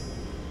memory.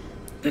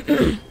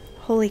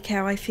 Holy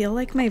cow, I feel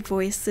like my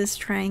voice is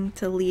trying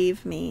to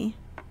leave me.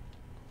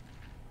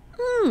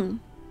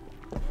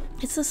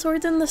 It's the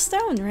sword in the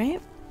stone,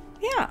 right?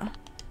 Yeah.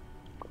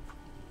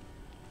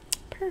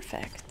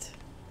 Perfect.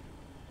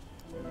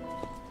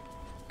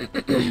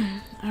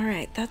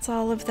 Alright, that's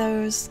all of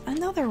those.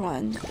 Another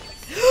one.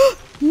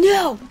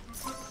 No!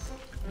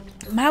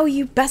 Mao,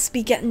 you best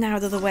be getting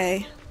out of the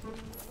way.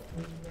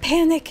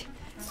 Panic!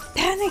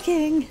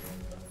 Panicking!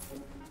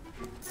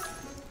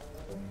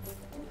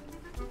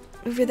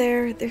 Over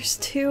there, there's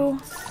 2.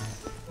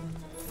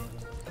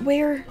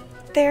 Where?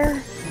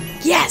 There.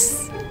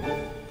 Yes!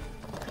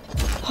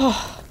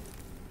 Oh.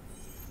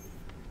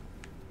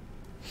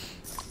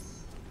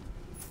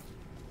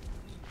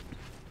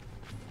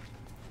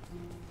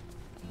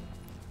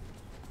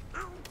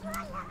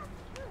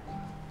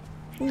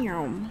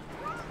 Yum.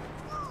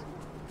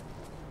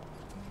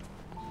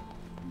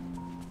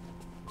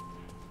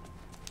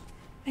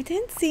 I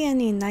didn't see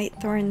any night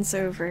thorns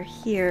over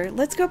here.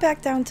 Let's go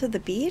back down to the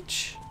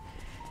beach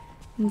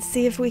and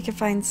see if we can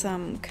find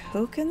some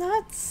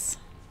coconuts.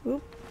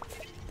 Oop.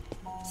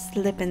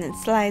 Slipping and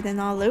sliding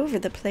all over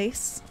the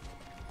place.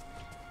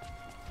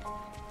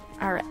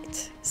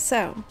 Alright,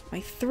 so my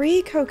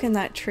 3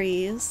 coconut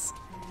trees.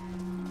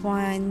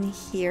 1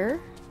 here.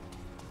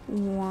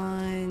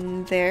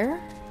 1 there.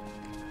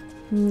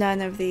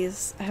 None of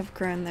these have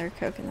grown their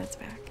coconuts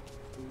back.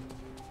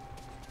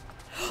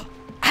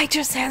 I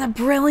just had a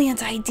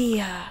brilliant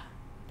idea!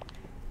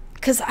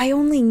 Because I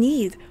only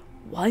need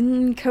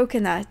 1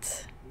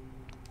 coconut.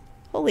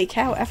 Holy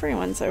cow,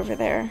 everyone's over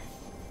there.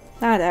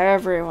 Not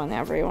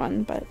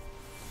everyone, but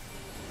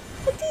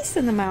a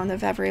decent amount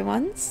of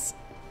everyone's.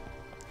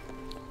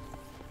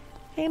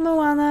 Hey,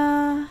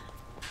 Moana.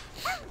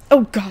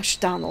 Oh gosh,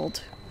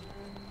 Donald.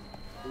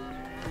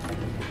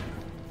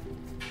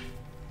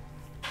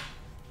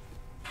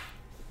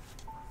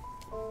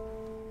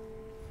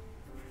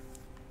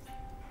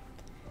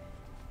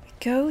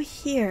 Go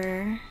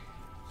here,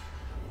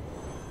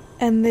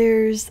 and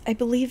there's, I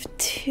believe,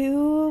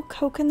 2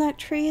 coconut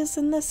trees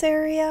in this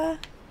area.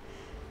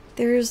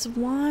 There's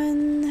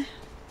 1,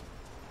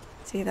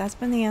 see, that's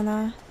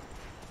banana.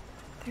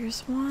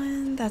 There's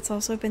 1, that's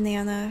also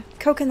banana.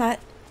 Coconut.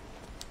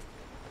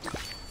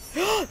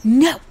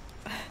 No!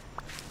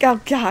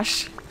 Oh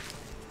gosh.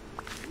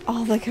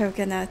 All the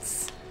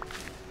coconuts.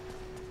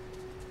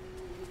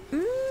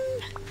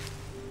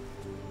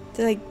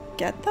 Did I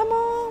get them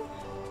all?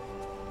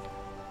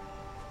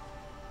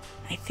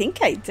 I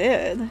think I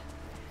did.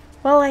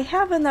 Well, I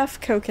have enough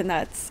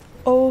coconuts,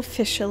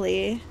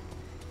 officially.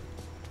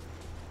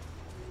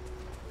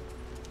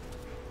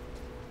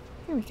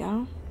 Here we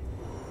go.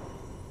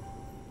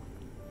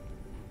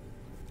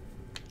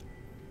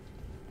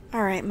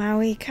 Alright,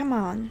 Maui, come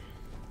on.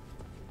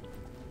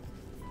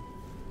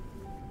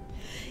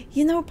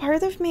 You know,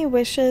 part of me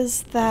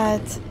wishes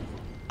that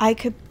I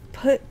could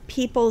put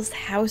people's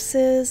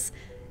houses,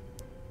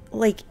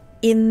 like,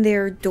 in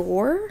their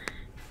door.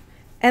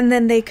 And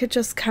then they could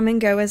just come and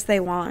go as they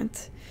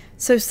want.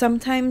 So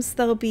sometimes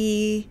they'll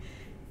be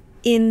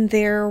in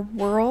their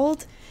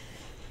world.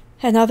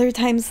 And other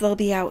times they'll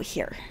be out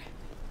here.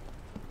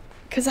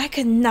 Because I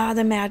could not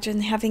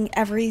imagine having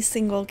every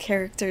single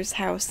character's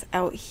house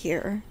out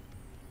here.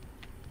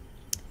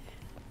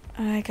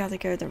 I gotta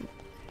go to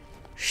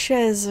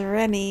Chez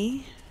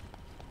Remy.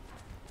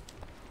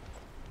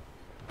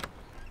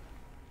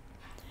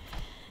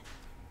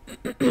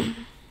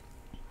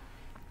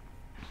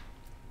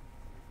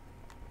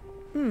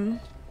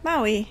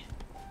 Maui.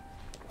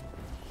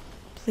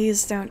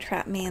 Please don't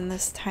trap me in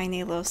this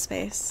tiny little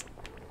space.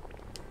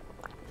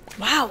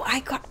 Wow, I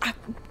got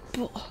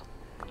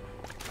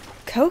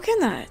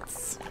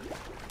coconuts.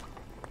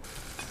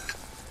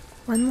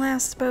 One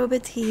last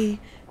boba tea.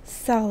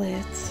 Sell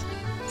it.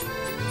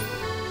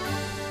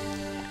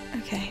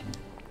 Okay.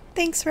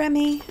 Thanks,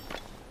 Remy.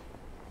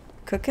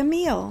 Cook a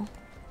meal.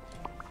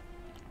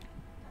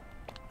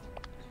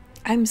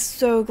 I'm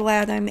so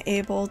glad I'm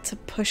able to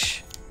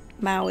push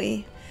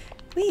Maui.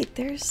 Wait,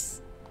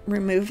 there's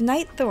remove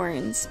night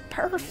thorns.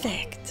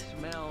 Perfect.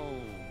 Smell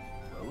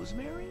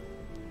rosemary?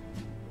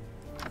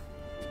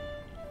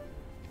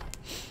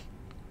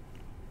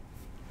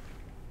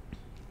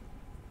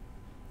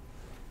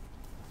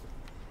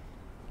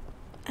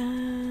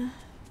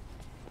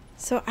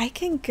 So I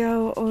can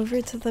go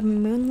over to the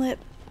moonlit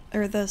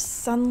or the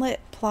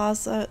sunlit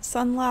plaza,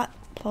 sunlit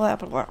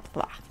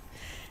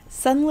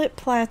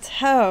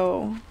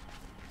plateau.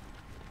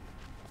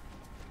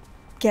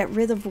 Get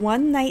rid of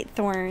one night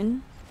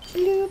thorn.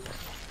 Bloop.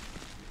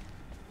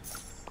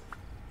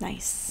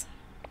 Nice.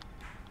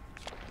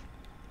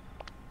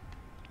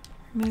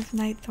 Remove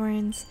night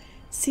thorns.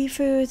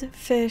 Seafood,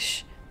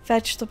 fish,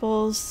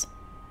 vegetables,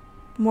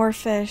 more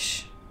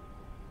fish,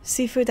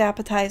 seafood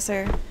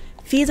appetizer.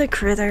 Feed a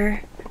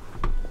critter.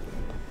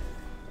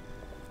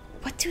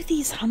 What do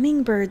these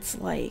hummingbirds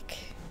like?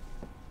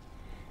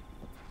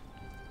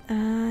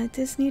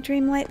 Disney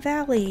Dreamlight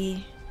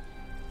Valley.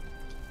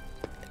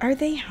 Are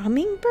they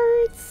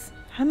hummingbirds?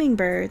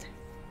 Hummingbird.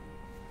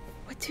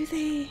 What do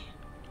they...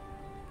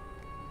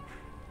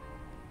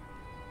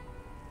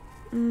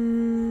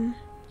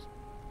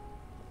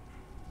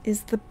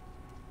 Is the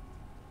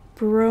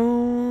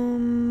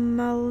bromeliad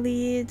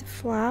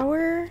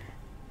flower?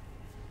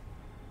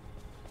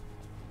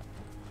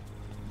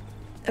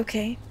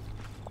 Okay.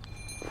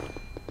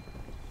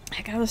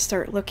 I gotta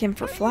start looking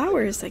for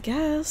flowers, I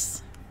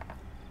guess.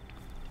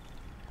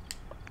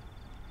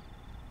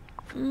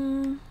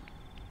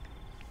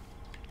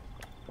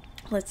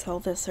 Let's sell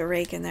this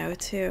oregano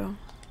too.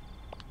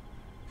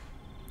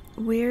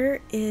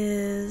 Where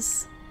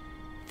is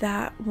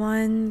that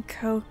one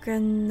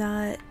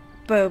coconut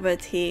boba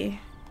tea?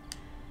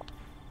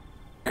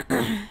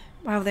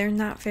 Wow, they're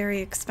not very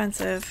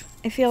expensive.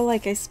 I feel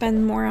like I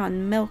spend more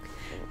on milk.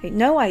 I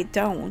know I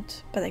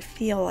don't, but I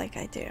feel like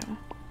I do.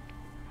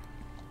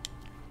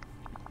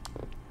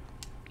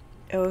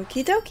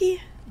 Okie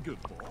dokie.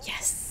 Good boy.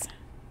 Yes.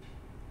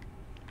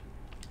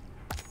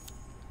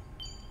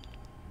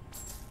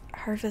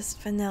 Harvest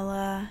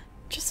vanilla.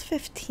 Just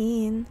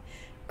 15.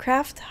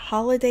 Craft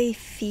holiday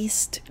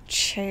feast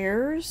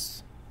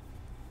chairs.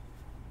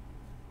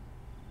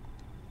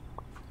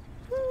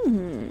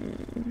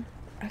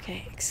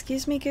 Okay,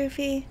 excuse me,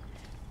 Goofy.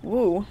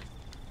 Woo.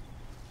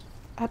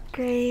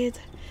 Upgrade.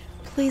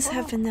 Please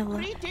have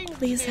vanilla.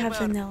 Please have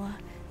vanilla.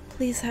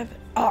 Please have...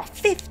 Oh,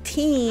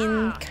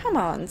 15! Come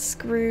on,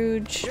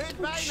 Scrooge.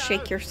 Don't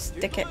shake your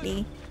stick at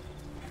me.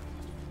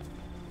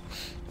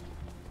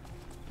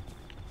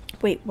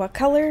 Wait, what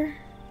color?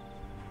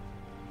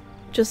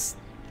 Just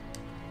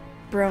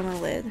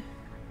bromeliad.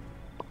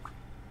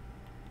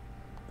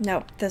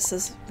 No, this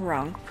is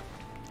wrong.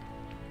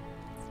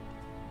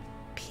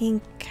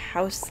 Pink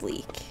house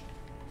leek.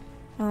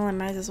 Well, I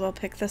might as well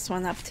pick this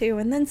one up too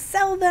and then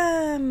sell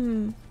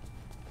them!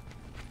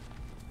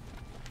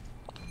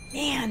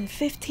 Man,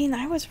 15.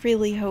 I was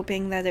really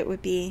hoping that it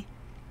would be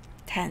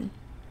 10.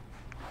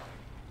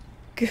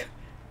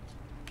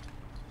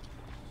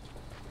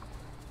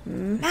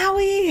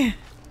 Maui!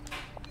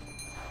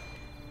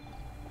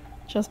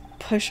 Just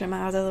push him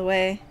out of the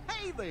way.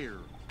 Hey there.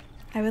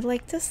 I would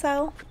like to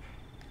sell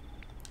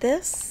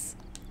this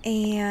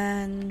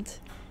and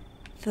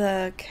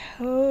the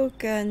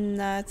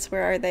coconuts.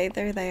 Where are they?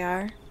 There they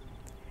are.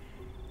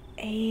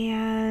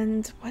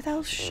 And what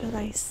else should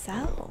I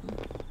sell?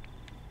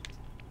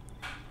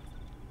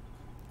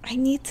 I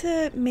need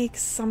to make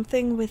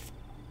something with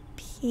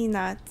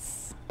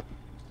peanuts.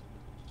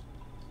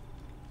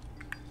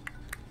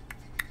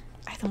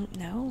 I don't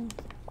know.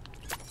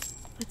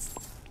 Let's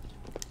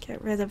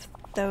get rid of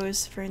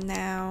those for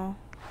now.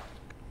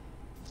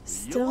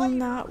 Still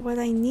not what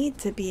I need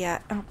to be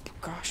at. Oh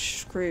gosh,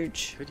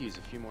 Scrooge. Could use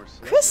a few more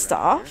slugs around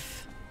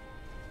Kristoff?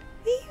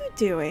 What are you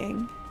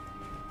doing?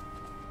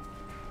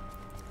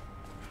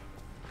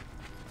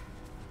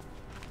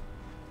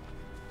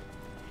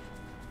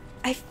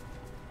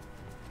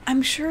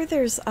 I'm sure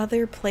there's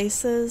other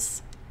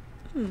places.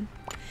 I'm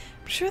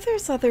sure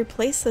there's other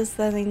places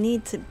that I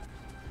need to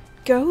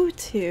go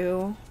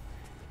to,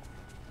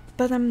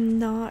 but I'm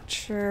not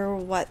sure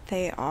what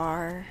they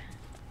are.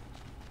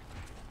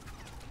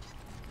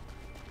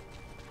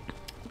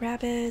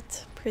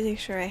 Rabbit. Pretty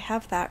sure I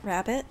have that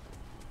rabbit.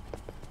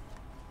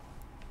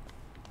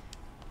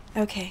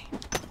 Okay.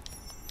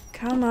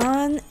 Come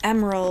on,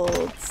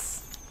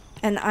 emeralds.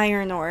 And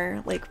iron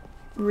ore. Like,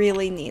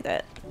 really need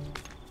it.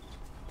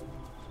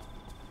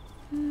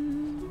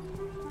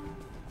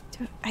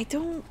 I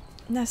don't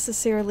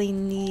necessarily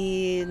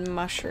need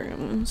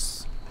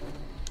mushrooms.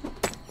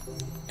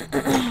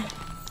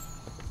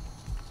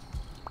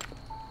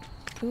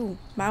 Ooh,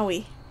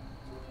 Maui.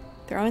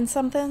 Throwing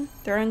something?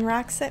 Throwing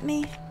rocks at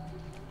me?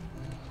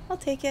 I'll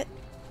take it.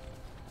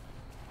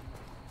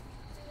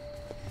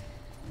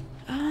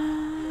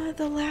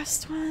 The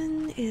last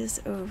one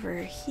is over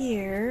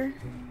here.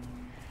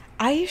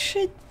 I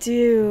should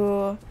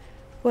do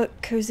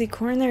what Cozy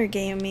Corner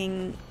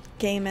Gaming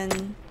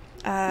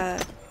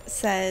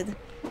said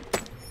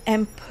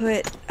and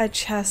put a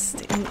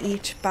chest in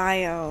each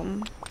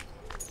biome.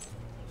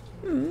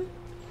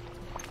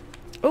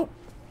 Oh,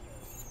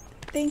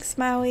 thanks,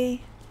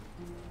 Maui.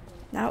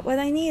 Not what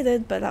I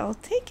needed, but I'll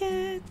take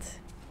it.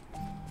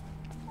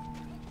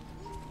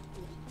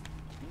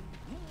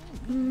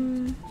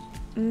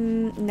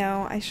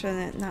 No, I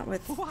shouldn't. Not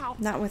with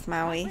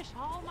Maui. I wish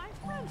all my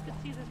friends could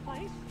see this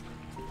place.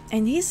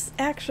 And he's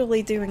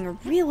actually doing a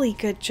really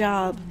good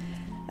job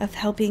of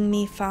helping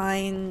me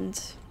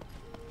find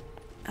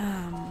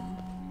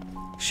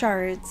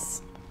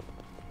shards.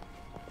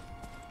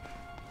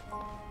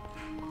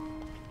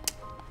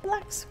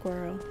 Black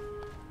squirrel.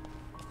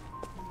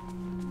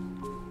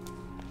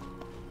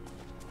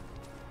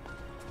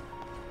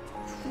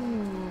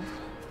 Ooh.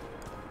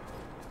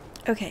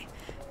 Okay,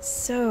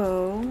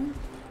 so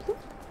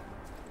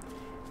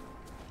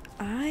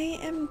I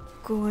am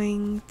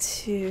going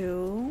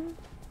to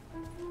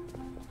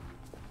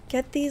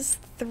get these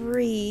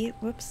 3,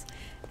 whoops,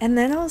 and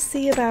then I'll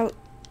see about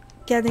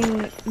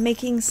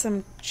making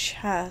some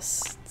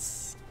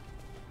chests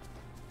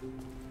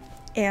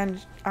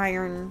and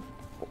iron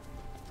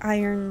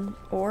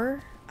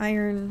ore?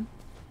 Iron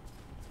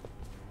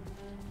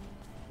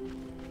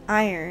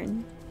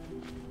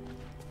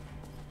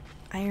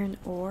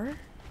ore?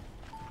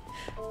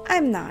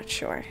 I'm not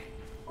sure.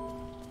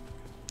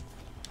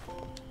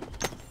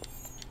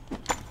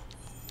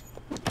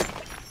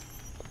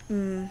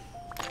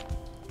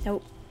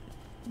 Nope.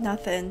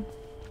 Nothing.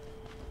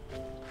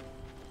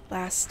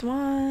 Last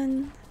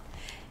one.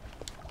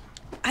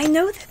 I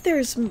know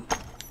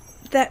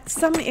that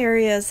some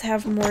areas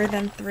have more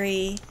than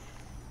 3,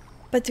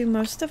 but do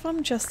most of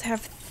them just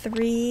have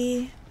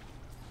 3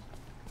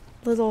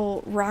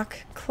 little rock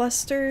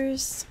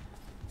clusters?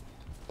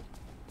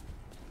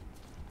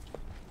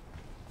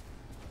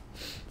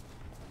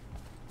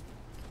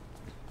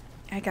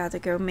 I gotta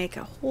go make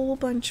a whole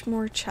bunch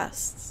more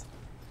chests.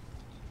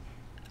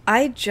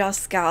 I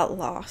just got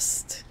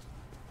lost.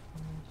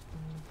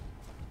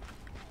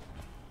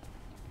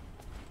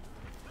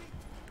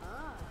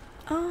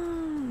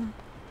 Oh.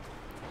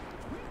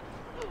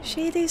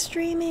 Shady's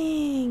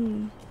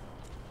streaming.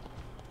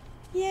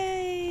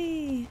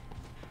 Yay.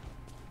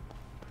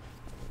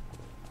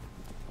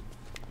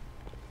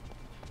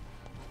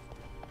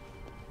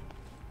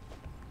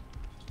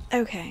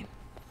 Okay.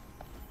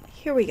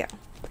 Here we go.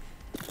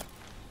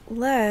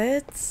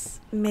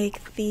 Let's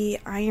make the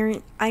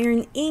iron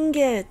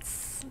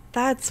ingots.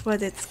 That's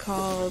what it's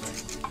called.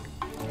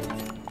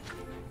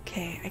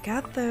 Okay, I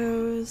got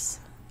those.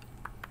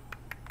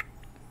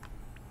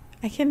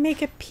 I can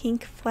make a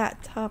pink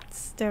flat-topped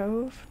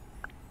stove.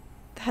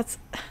 That's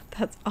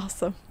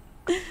awesome.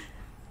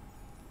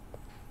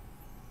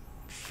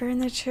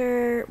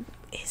 Furniture.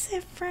 Is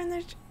it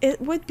furniture?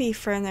 It would be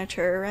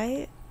furniture,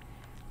 right?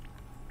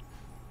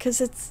 'Cause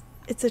it's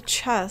a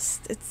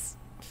chest. It's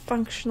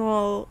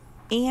functional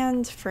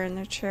and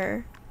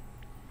furniture.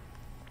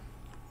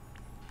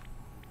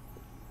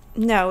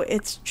 No,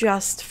 it's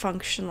just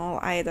functional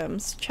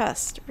items.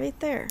 Chest, right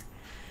there.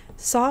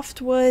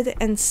 Softwood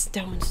and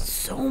stones.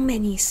 So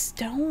many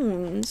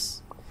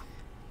stones.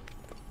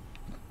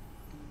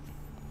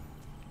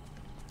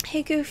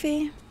 Hey,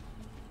 Goofy.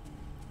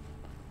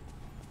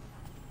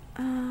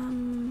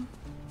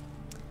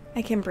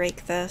 I can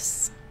break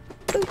this.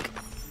 Book.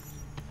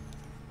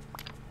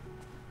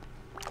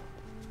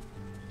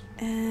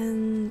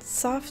 And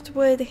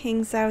softwood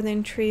hangs out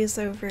in trees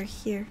over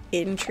here.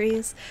 In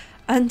trees?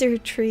 Under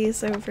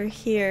trees over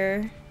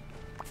here.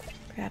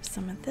 Grab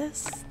some of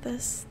this.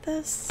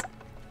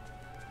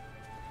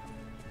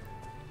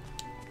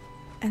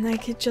 And I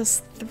could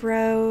just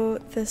throw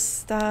this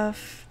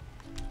stuff.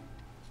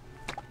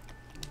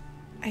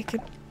 I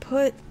could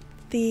put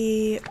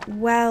the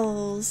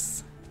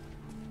wells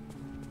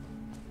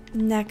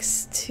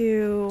next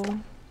to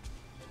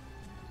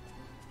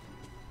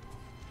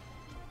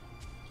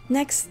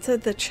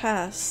the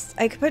chest.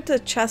 I could put the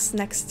chest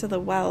next to the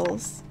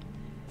wells.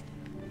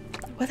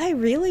 What I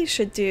really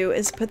should do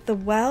is put the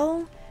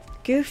well,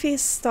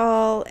 Goofy's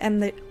stall,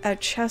 and a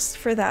chest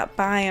for that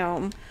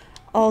biome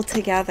all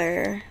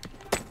together.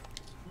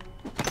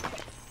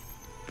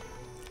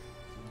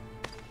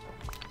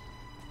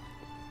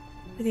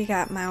 What do you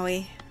got,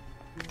 Maui?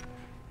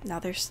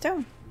 Another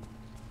stone.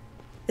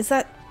 Is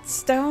that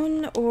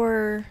stone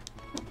or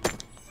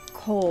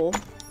coal?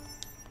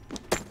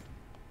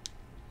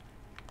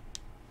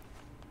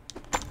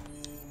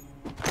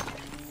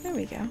 There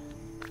we go.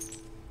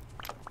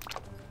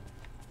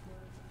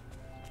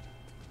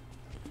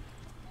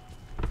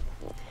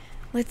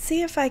 Let's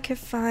see if I could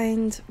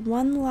find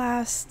one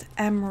last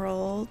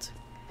emerald,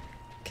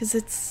 because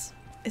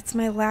it's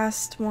my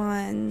last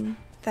one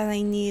that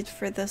I need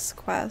for this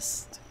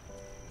quest.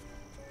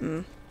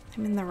 I'm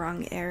in the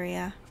wrong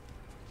area.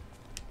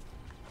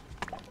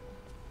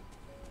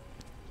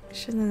 I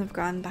shouldn't have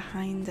gone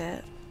behind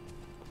it.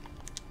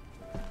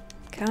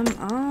 Come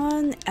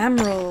on,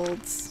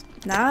 emeralds.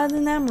 Not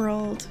an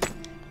emerald,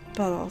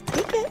 but I'll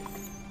take it.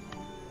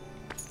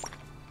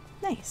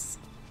 Nice.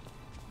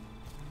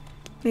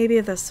 Maybe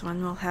this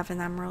one will have an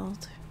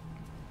emerald.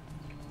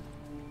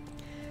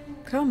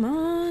 Come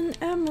on,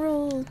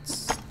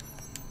 emeralds.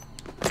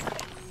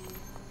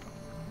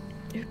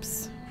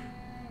 Oops.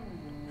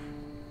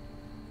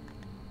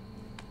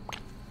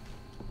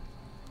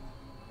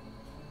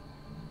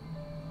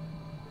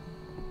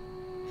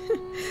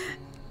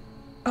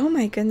 Oh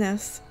my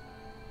goodness.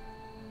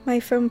 My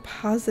phone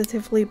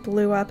positively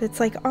blew up. It's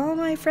like all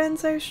my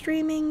friends are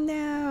streaming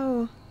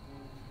now.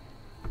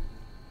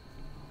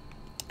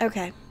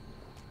 Okay.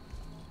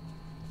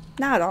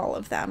 Not all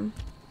of them,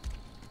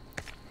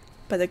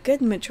 but a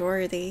good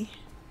majority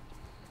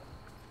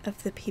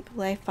of the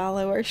people I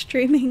follow are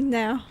streaming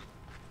now.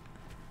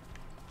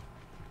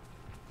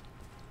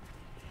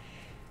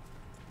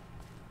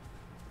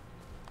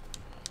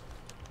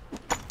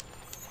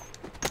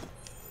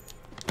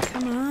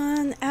 Come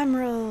on,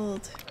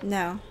 emerald.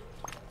 No.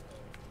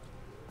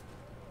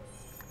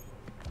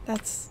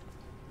 That's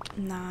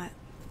not...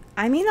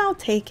 I mean, I'll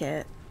take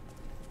it.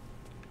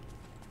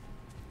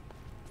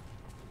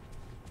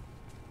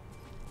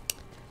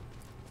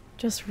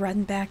 Just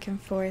run back and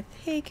forth.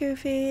 Hey,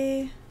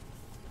 Goofy.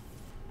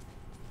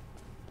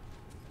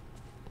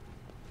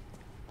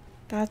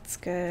 That's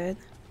good.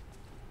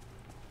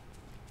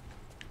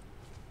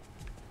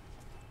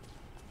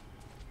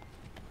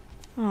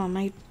 Oh,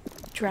 my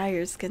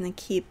dryer's gonna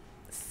keep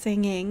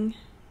singing.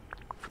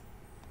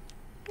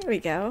 There we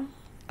go.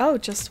 Oh,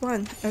 just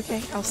one.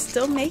 Okay, I'll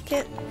still make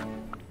it.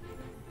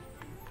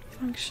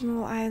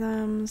 Functional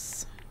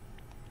items.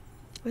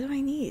 What do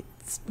I need?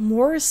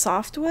 More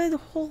softwood?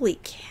 Holy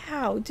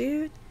cow,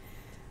 dude.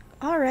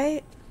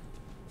 Alright.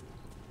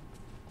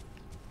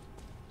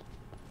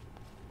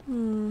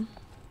 Nope.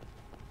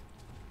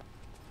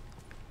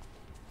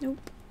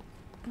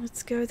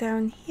 Let's go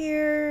down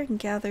here and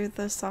gather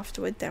the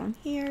softwood down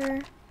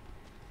here.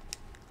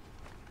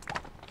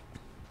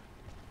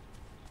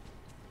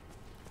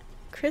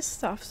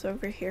 Kristoff's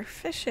over here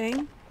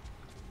fishing.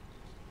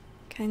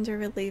 Kinda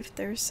relieved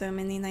there's so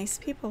many nice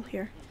people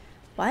here.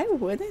 Why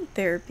wouldn't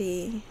there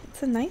be?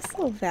 It's a nice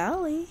little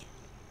valley.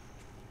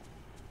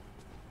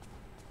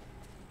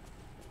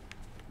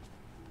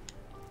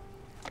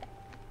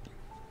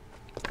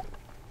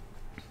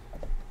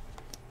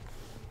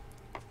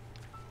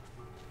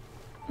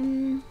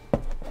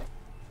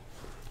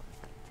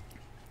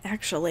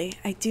 Actually,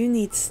 I do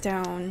need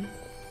stone.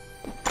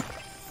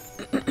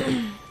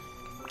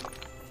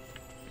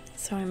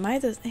 So I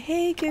might as...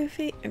 Hey,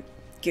 Goofy.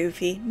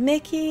 Goofy.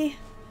 Mickey.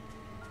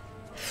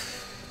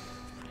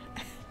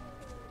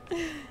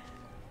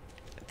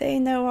 They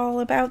know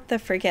all about the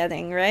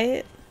forgetting,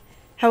 right?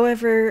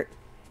 However,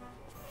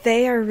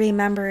 they are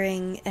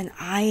remembering and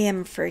I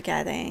am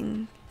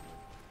forgetting.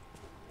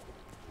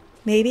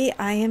 Maybe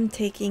I am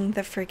taking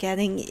the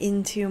forgetting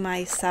into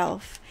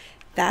myself.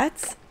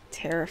 That's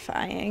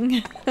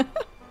terrifying.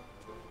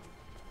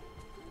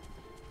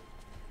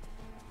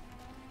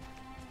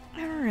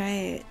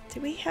 Alright, do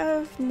we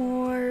have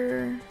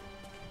more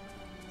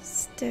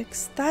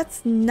sticks?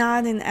 That's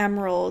not an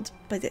emerald,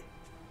 but it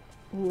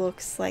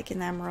looks like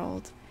an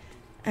emerald.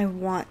 I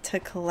want to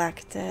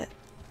collect it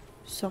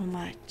so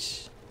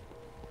much.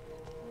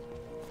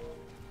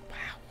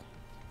 Wow.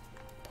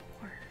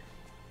 Poor.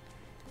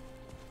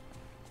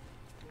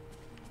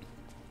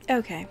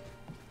 Okay.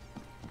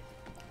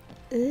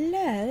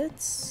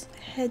 Let's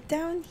head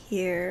down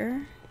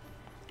here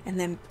and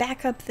then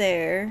back up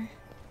there.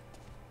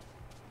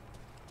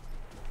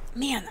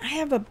 Man, I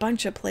have a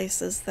bunch of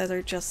places that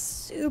are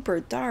just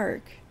super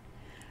dark.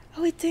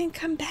 Oh, it didn't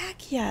come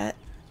back yet.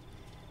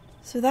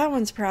 So that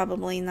one's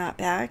probably not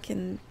back,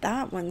 and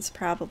that one's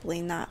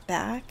probably not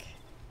back.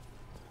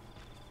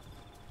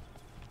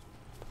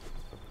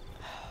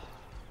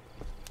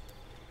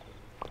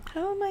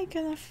 How am I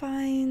gonna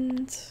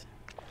find...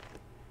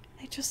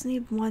 I just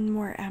need one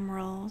more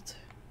emerald.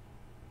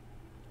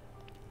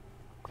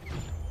 I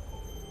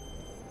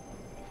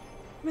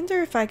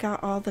wonder if I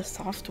got all the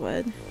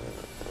softwood.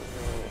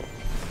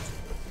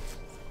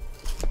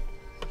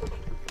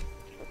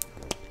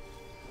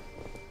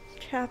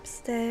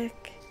 Chapstick.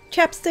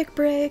 Chapstick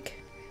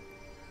break.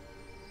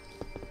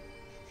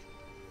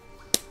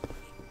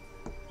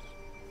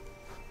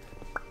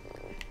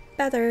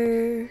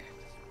 Better.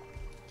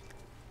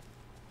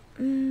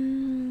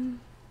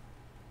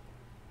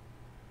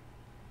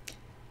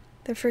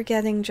 The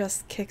forgetting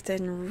just kicked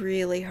in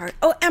really hard.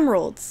 Oh,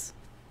 emeralds!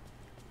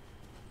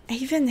 I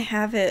even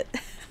have it.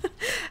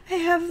 I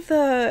have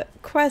the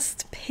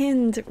quest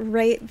pinned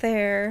right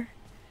there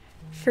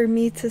for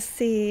me to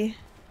see.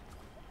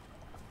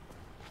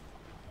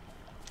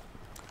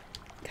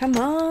 Come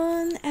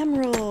on,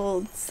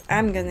 emeralds.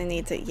 I'm gonna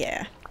need to,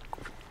 yeah.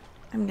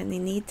 I'm gonna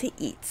need to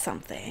eat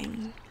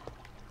something.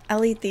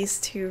 I'll eat these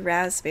 2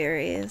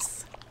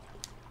 raspberries.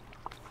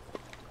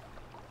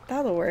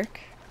 That'll work.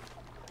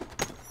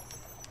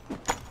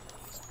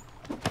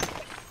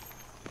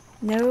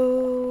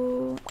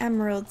 No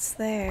emeralds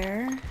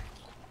there.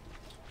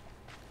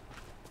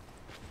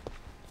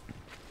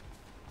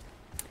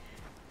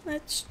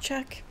 Let's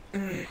check.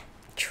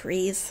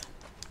 Trees.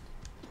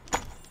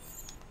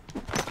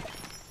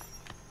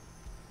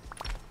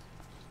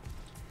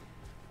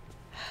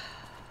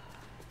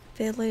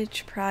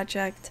 Village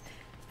project,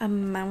 a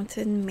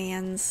mountain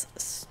man's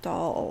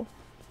stall.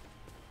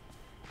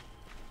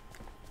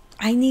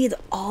 I need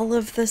all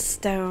of the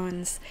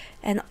stones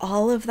and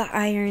all of the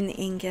iron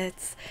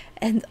ingots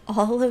and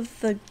all of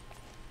the...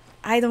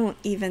 I don't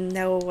even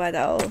know what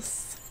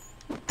else.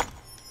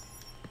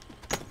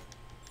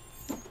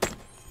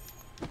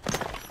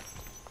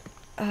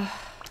 Ugh.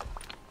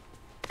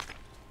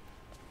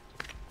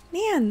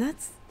 Man,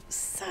 that's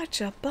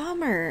such a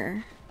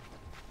bummer.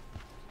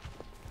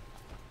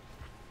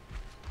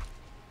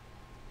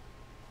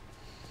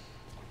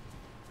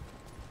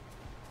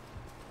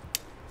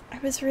 I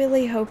was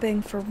really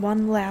hoping for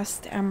one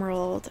last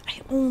emerald.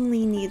 I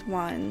only need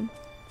one.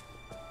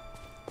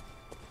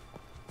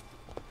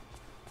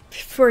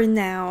 For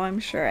now, I'm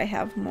sure I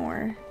have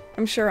more.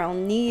 I'm sure I'll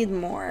need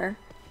more.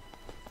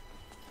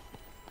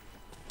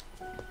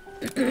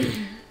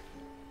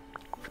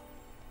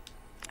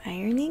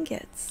 Iron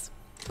ingots.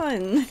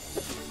 Fun.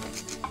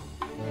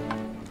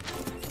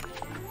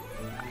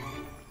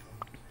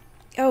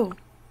 Oh.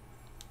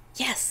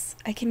 Yes,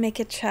 I can make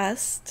a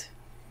chest.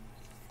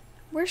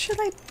 Where should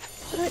I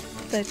put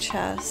the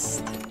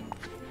chest?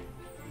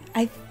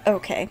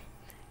 Okay.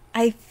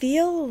 I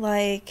feel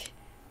like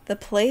the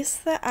place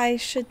that I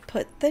should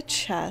put the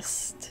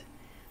chest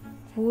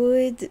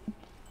would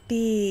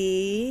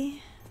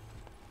be...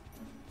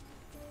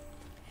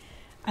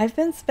 I've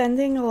been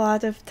spending a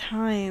lot of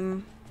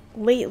time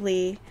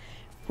lately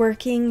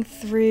working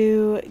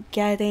through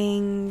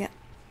getting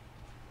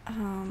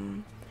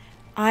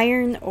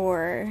iron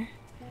ore.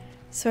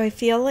 So I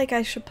feel like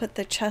I should put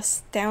the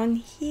chest down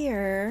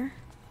here.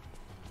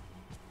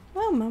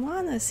 Oh,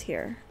 Moana's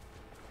here.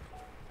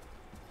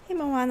 Hey,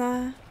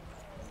 Moana.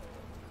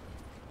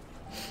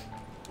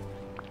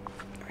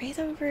 Right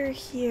over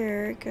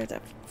here, go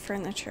to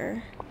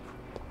furniture.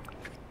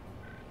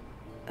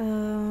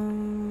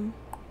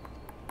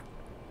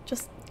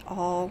 Just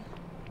all.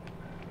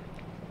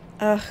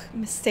 Ugh,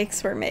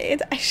 mistakes were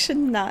made. I should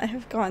not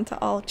have gone to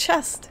all.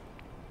 Chest.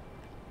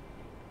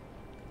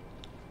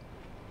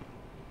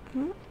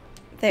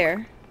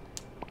 There.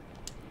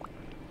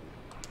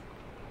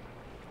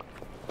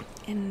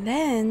 And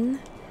then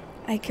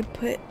I could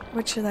put,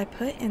 what should I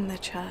put in the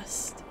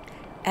chest?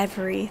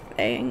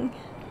 Everything.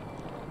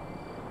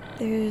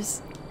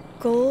 There's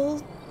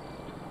gold.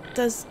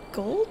 Does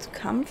gold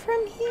come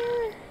from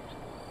here?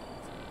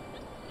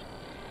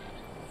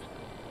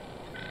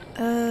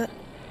 Oh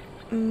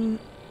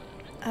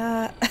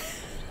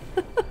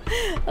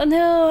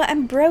no,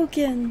 I'm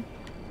broken.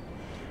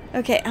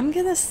 Okay, I'm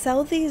gonna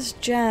sell these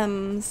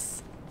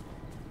gems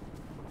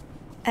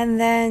and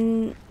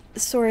then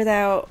sort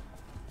out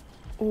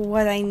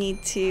what I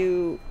need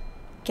to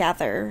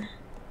gather.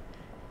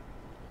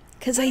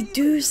 Because I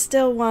do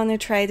still want to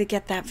try to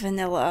get that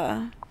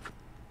vanilla.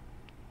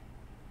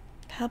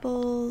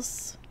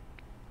 Pebbles.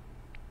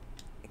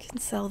 I can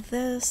sell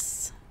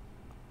this.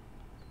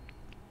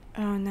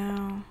 Oh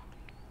no.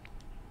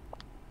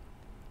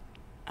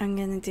 I'm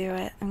gonna do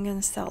it. I'm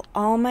gonna sell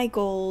all my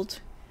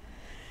gold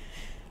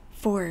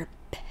for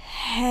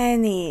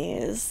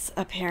pennies,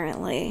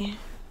 apparently.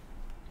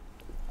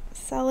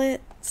 Sell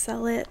it,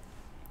 sell it.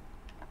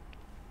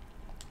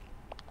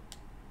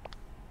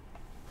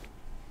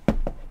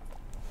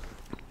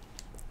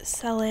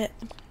 Sell it,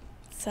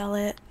 sell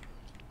it,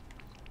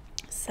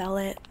 sell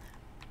it,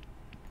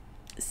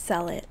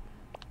 sell it.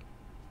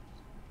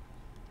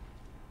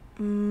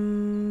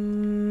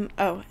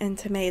 Oh, and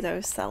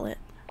tomatoes, sell it.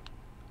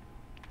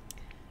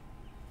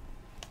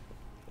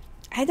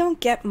 I don't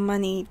get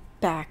money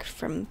back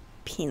from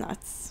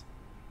peanuts.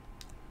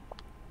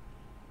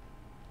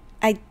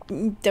 I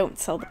don't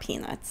sell the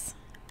peanuts.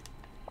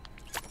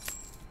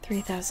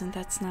 3,000,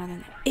 that's not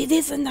enough. It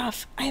is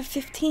enough! I have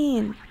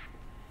 15!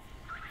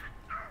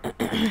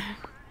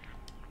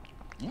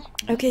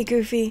 Okay,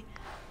 Goofy.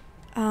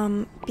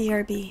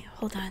 BRB.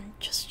 Hold on,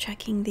 just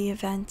checking the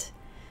event.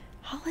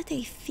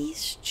 Holiday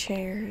feast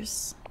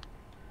chairs.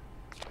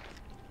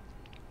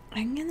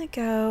 I'm gonna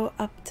go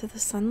up to the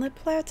Sunlit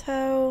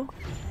Plateau.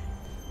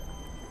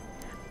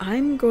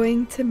 I'm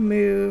going to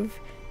move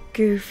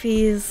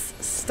Goofy's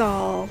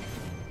stall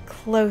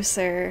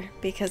closer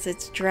because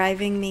it's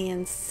driving me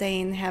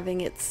insane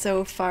having it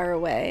so far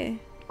away.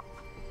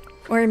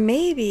 Or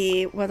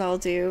maybe what I'll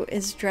do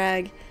is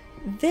drag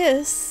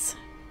this,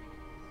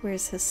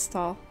 where's his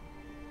stall,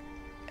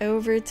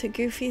 over to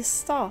Goofy's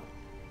stall.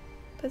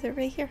 Put it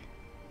right here.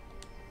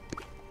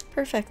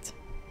 Perfect.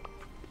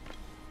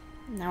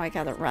 Now I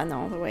gotta run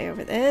all the way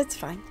over there. It's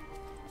fine.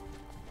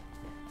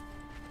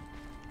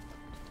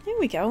 There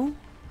we go.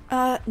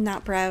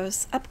 Not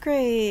browse.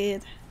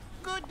 Upgrade.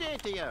 Good day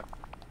to you.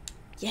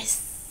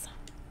 Yes.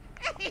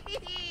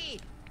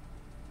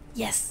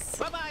 Yes.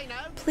 Bye-bye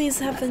now. Please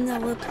have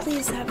vanilla.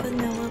 Please have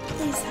vanilla.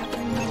 Please have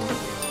vanilla.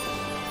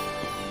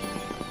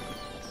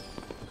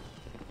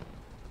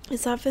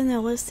 Is that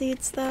vanilla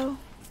seeds though?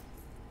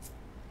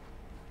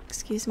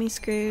 Excuse me,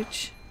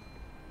 Scrooge.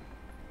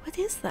 What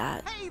is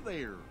that? Hey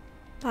there.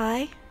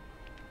 Bye.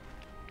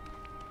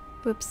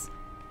 Whoops.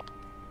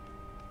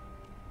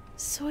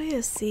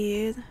 Soya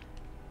seed.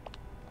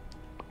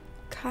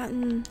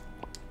 Cotton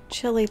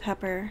chili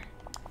pepper.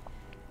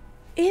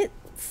 It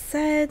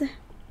said...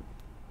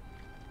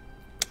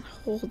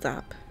 Hold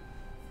up.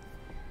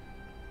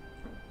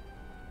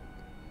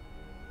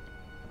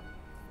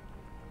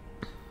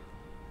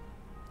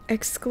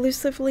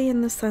 Exclusively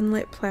in the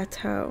Sunlit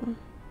Plateau.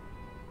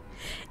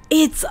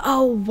 It's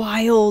a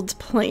wild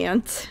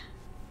plant.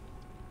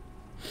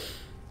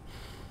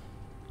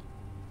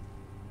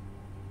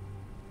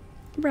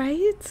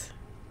 Right?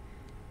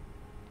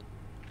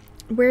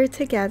 Where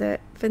to get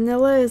it?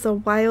 Vanilla is a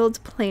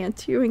wild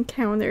plant you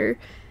encounter.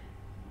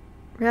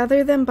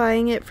 Rather than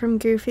buying it from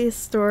Goofy's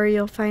store,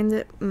 you'll find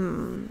it...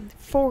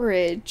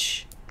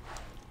 forage.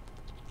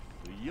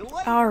 See you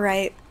later.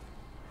 Alright.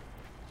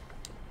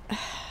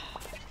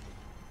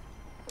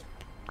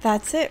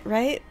 That's it,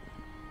 right?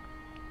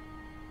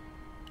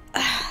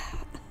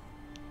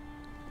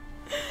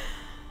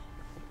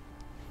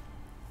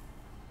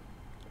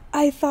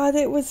 I thought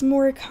it was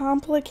more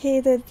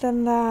complicated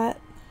than that.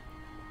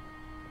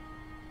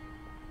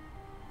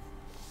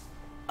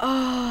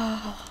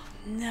 Oh,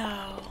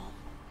 no.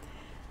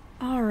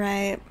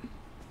 Alright.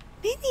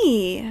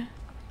 Minnie!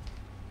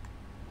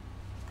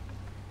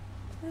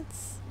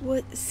 That's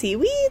what...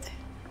 Seaweed?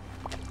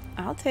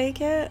 I'll take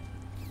it.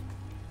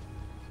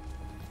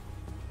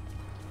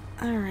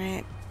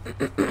 Alright.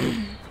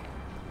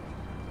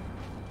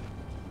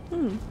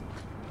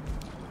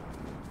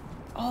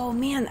 Oh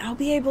man, I'll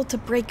be able to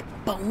break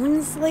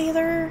bones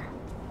later?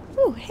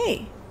 Ooh,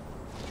 hey.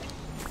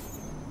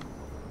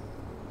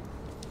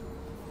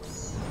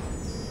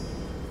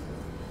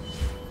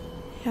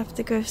 Have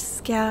to go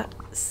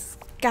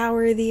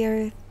scour the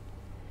earth.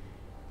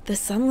 The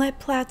Sunlit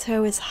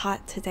Plateau is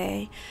hot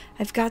today.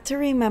 I've got to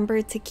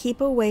remember to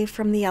keep away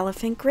from the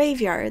elephant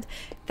graveyard.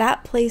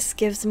 That place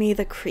gives me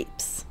the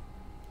creeps.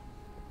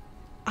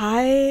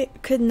 I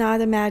could not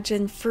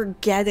imagine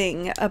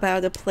forgetting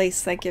about a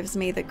place that gives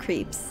me the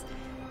creeps.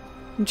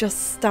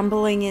 Just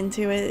stumbling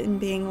into it and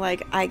being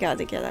like, I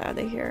gotta get out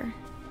of here.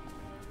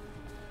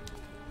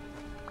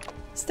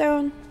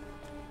 Stone.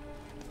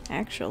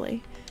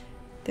 Actually,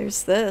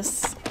 there's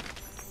this.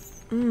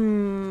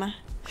 Oh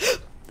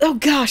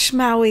gosh,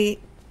 Maui.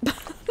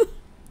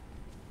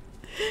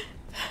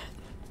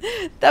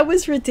 That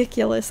was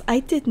ridiculous. I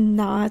did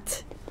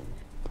not...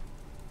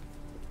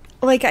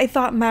 Like, I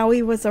thought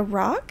Maui was a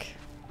rock?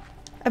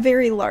 A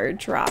very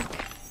large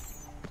rock.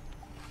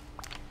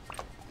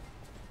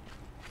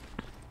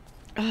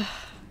 Ugh.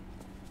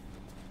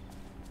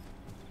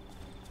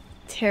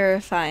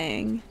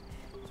 Terrifying.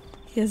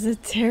 He is a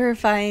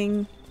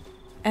terrifying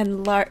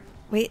and large...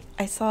 Wait,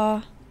 I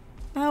saw...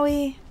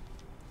 Maui.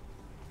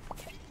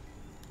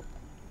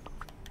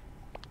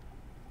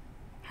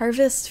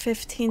 Harvest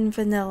 15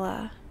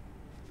 vanilla.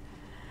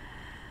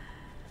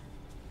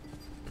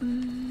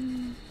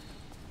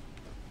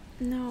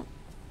 No.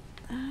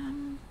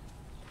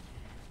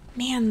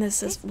 Man,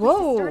 this is...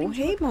 Whoa!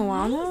 Hey,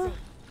 Moana!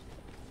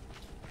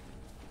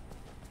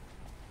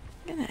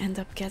 I'm gonna end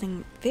up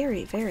getting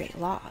very, very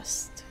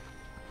lost.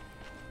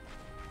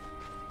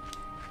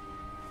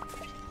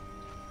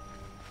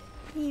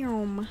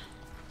 Yum.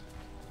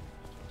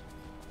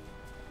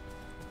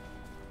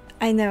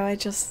 I know, I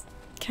just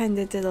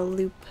kinda did a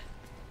loop.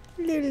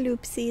 Little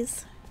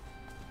loopsies.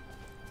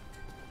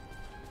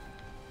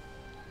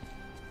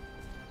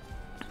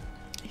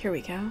 Here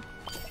we go.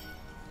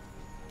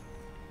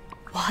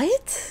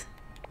 What?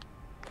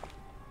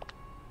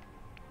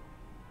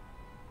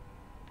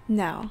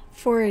 No.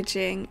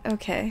 Foraging.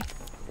 Okay.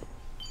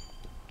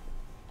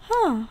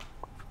 Huh.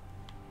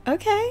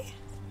 Okay.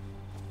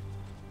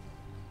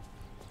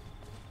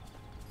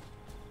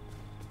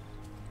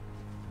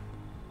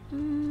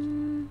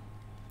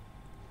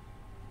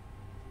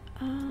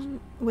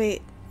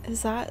 Wait.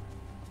 Is that...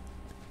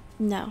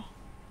 No.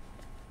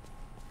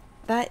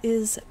 That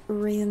is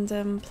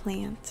random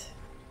plant.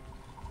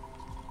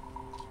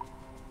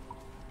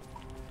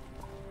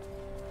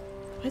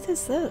 What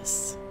is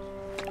this?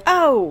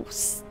 Oh,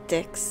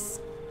 sticks.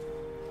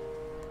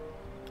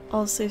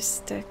 Also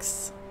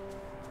sticks.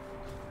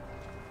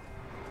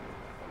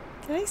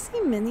 Did I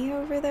see Minnie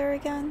over there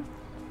again?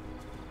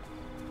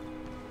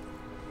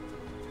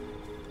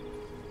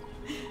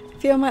 I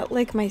feel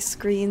like my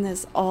screen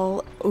is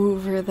all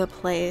over the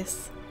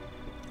place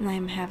and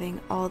I'm having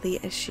all the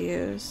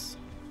issues.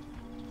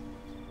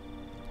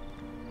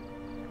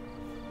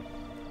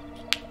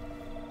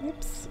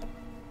 Oops.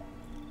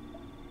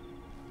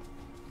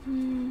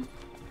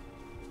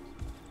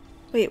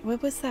 Wait,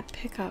 what was that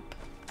pickup?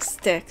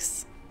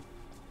 Sticks.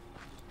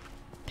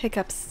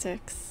 Pickup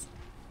sticks.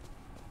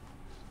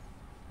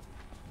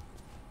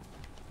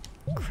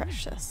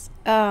 Crush this.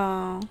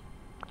 Oh.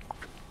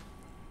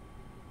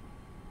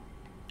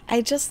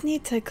 I just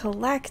need to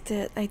collect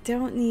it. I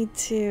don't need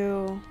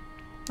to...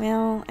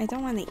 Well, I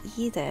don't want to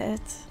eat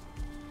it.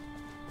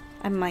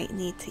 I might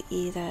need to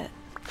eat it.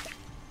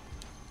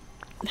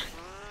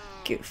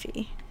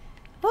 Goofy.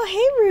 Oh,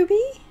 hey,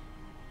 Ruby.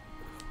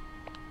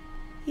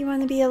 You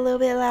want to be a little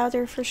bit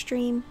louder for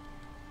stream?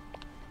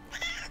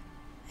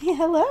 Hey,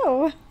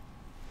 hello.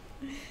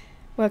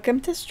 Welcome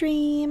to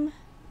stream.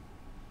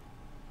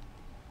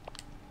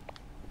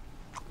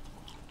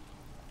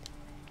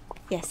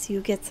 Yes,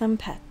 you get some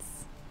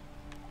pets.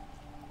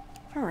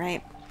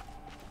 Alright.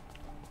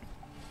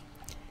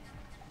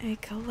 I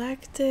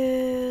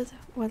collected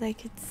what I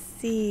could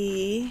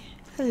see.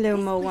 Hello,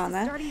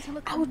 Moana.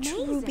 Ouch,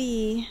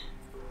 Ruby.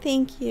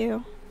 Thank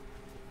you.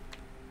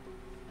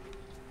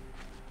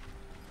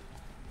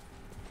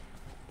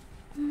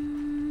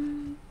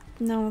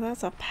 No,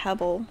 that's a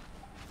pebble.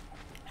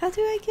 How do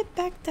I get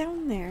back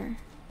down there?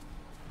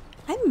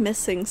 I'm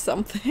missing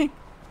something.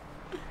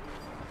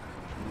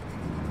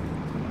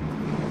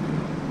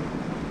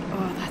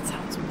 Oh, that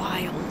sounds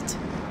wild.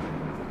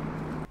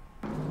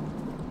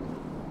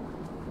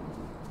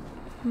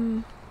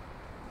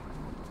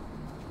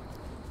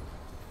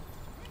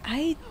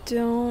 I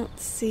don't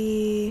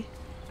see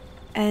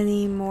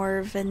any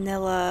more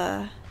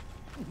vanilla,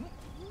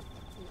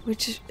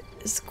 which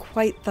is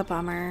quite the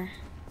bummer.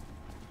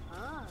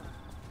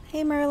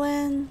 Hey,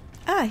 Merlin.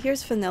 Ah,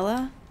 here's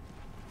vanilla.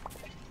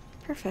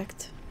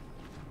 Perfect.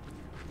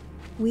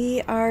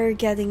 We are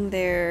getting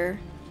there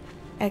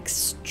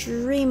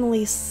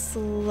extremely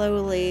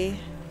slowly.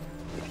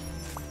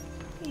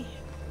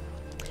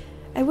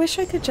 I wish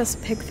I could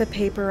just pick the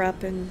paper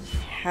up and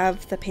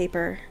have the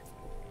paper.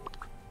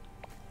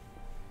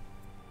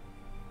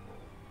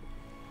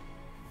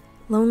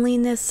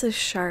 Loneliness is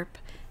sharp.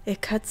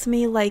 It cuts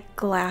me like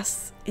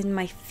glass in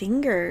my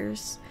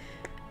fingers.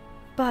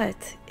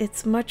 But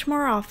it's much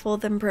more awful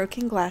than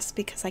broken glass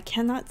because I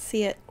cannot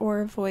see it or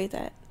avoid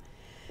it.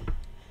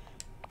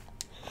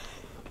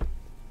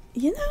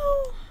 You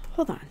know,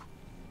 hold on.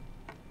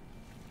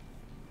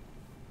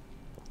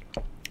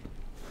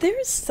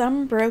 There's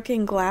some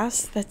broken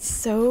glass that's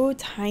so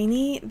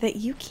tiny that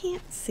you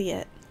can't see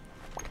it.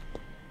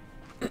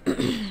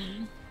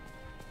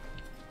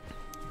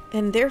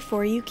 And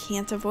therefore you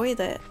can't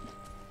avoid it.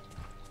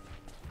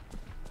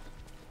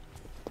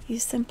 You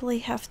simply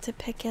have to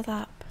pick it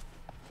up.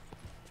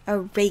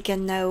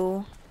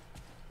 Oregano.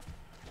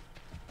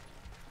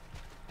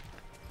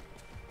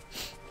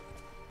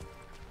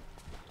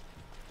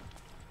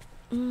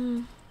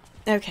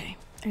 Okay.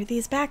 Are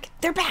these back?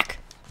 They're back!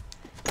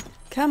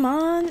 Come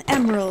on,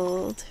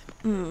 emerald.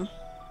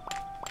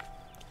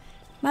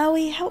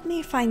 Maui, help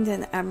me find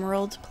an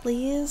emerald,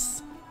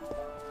 please.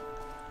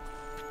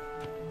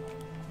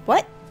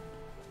 What?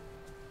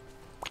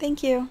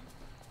 Thank you.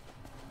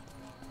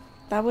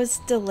 That was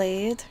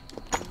delayed.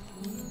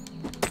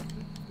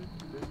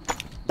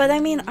 But I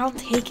mean, I'll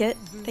take it.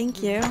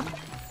 Thank you.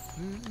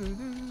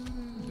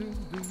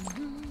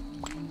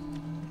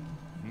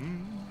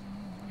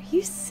 Are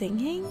you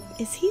singing?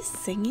 Is he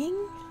singing?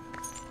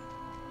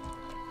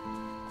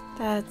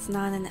 That's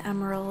not an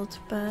emerald,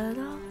 but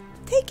I'll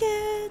take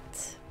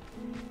it.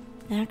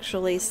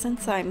 Actually,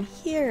 since I'm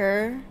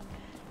here,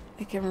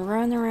 I can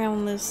run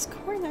around this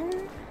corner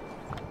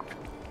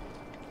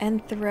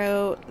and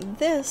throw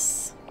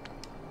this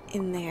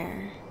in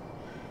there.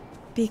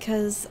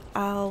 Because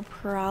I'll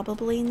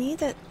probably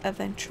need it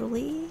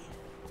eventually.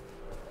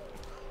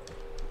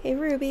 Hey,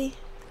 Ruby.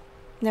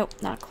 Nope,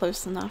 not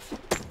close enough.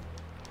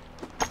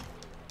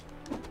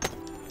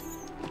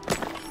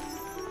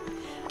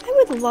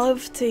 I would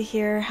love to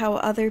hear how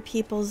other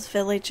people's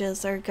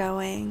villages are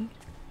going.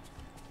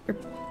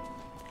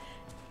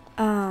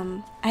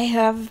 I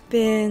have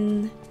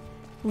been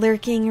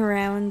lurking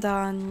around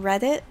on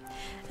Reddit,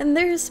 and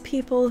there's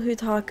people who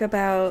talk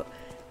about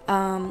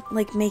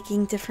like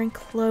making different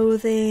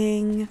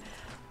clothing,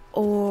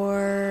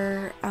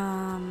 or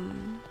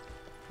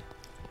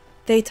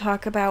they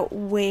talk about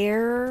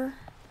where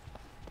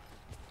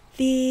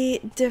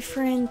the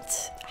different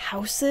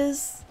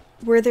houses,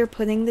 where they're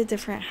putting the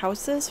different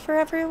houses for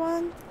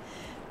everyone,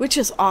 which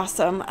is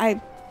awesome. I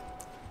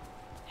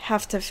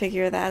have to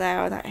figure that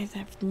out. I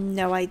have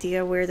no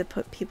idea where to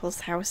put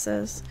people's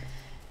houses.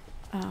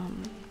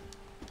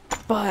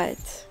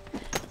 But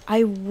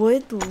I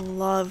would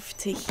love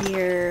to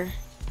hear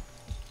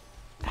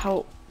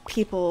how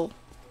people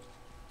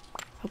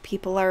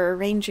are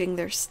arranging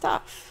their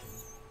stuff.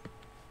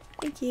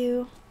 Thank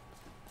you.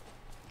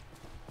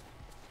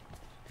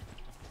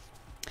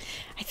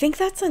 I think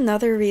that's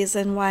another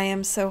reason why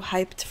I'm so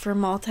hyped for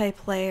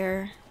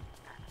multiplayer.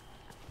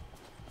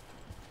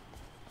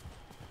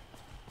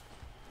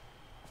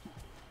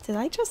 Did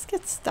I just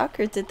get stuck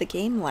or did the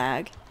game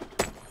lag?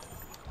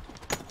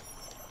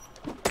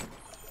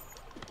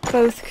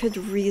 Both could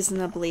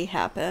reasonably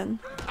happen.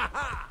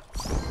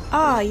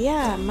 Ah,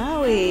 yeah,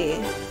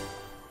 Maui.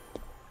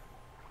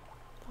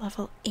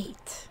 Level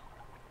 8.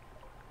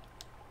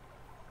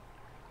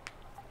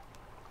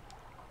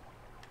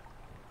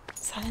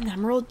 Is that an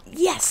emerald?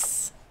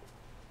 Yes!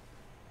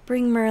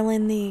 Bring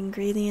Merlin the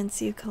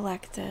ingredients you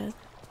collected.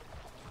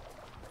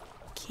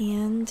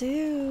 Can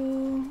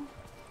do.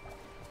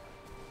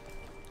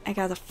 I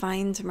gotta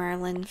find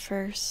Merlin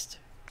first.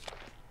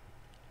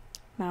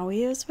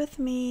 Maui is with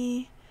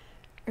me.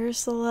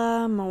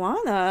 Ursula,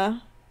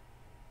 Moana,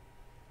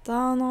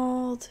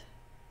 Donald,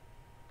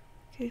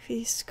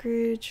 Goofy,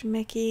 Scrooge,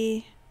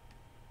 Mickey,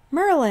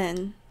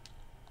 Merlin.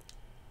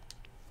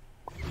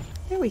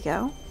 There we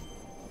go.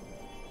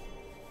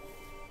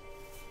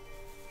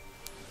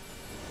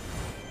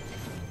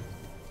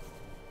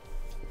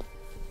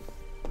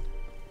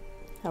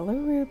 Hello,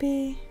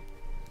 Ruby.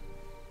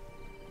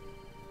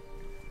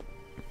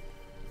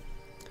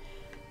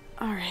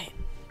 All right.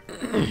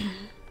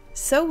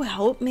 So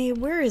help me,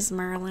 where is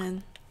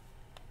Merlin?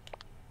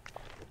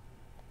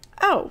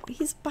 Oh,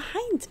 he's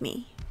behind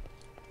me.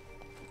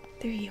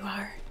 There you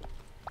are.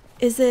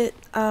 Is it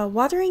a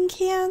watering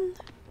can?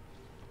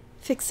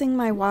 Fixing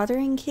my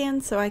watering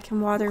can so I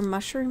can water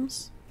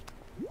mushrooms?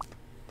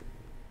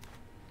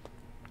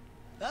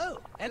 Oh,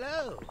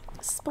 hello.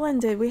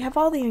 Splendid, we have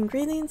all the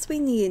ingredients we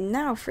need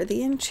now for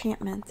the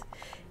enchantment.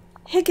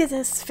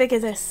 Higgidus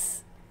figidus.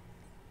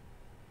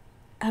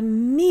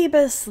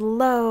 Amoebus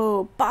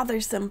low,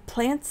 bothersome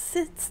plants,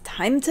 it's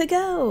time to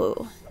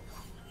go.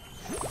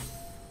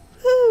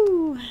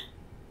 Woo!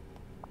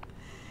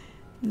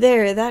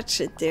 There, that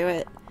should do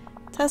it.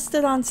 Test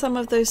it on some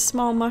of those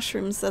small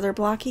mushrooms that are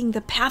blocking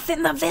the path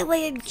in the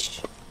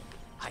village.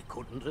 I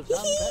couldn't have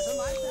done better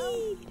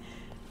myself.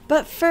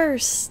 But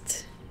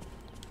first,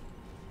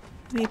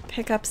 let me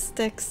pick up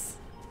sticks.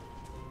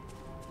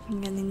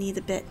 I'm gonna need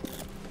a bit.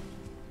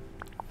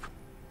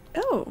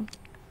 Oh.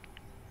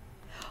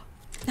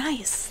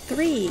 Nice,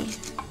 3.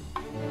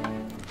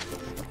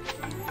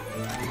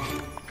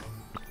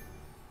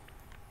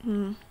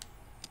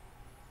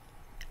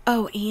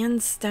 Oh,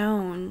 and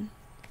stone.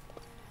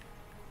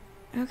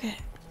 Okay.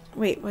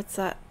 Wait, what's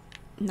that?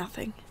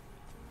 Nothing.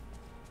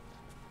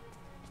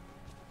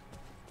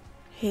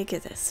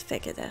 Higgidus,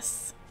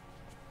 figidus.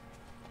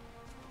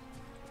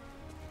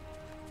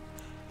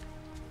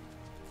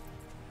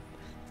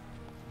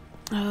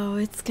 Oh,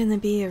 it's gonna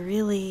be a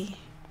really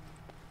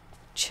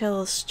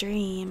chill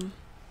stream.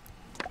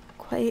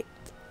 Quite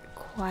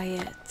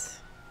quiet.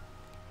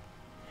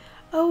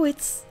 Oh,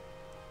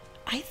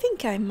 I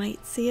think I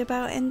might see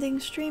about ending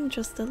stream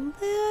just a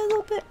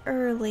little bit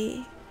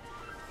early.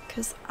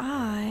 Because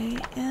I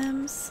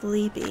am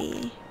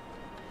sleepy.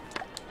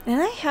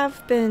 And I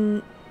have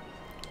been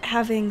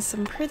having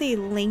some pretty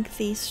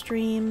lengthy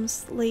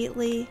streams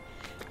lately.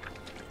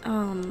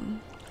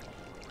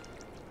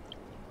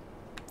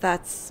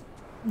 That's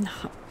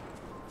not...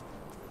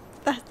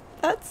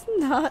 That's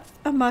not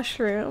a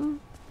mushroom.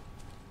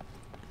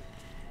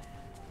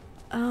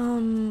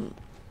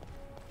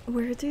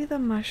 Where do the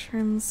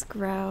mushrooms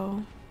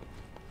grow?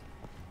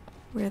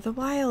 Where the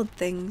wild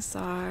things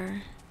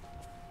are.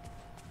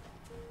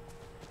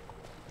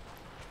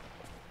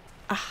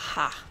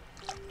 Aha.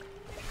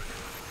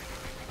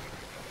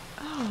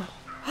 Oh.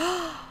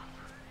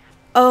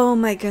 Oh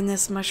my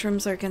goodness,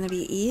 mushrooms are gonna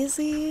be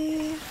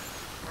easy.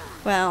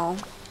 Well,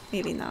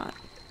 maybe not.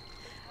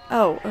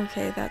 Oh,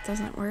 okay, that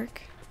doesn't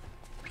work.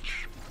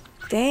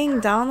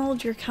 Dang,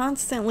 Donald, you're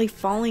constantly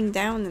falling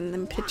down and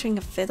then pitching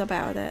a fit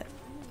about it.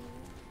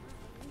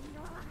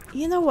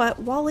 You know what,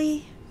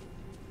 Wally?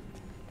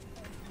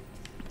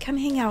 Come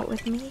hang out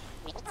with me.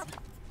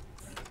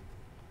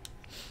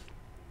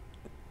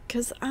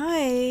 'Cause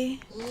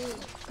I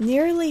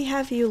nearly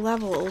have you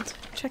leveled.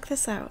 Check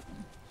this out.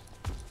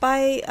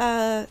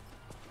 Bye,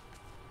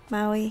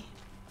 Maui.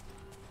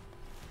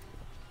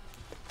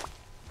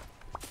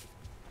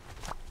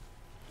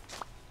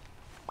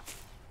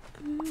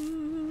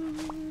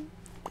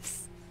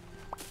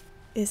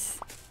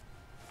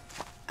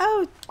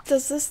 Oh,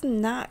 does this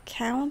not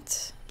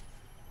count?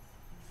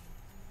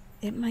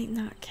 It might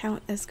not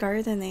count as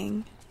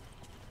gardening.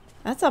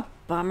 That's a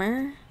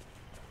bummer.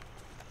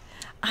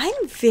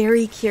 I'm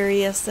very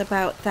curious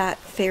about that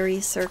fairy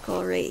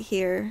circle right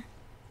here.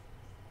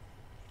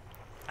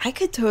 I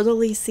could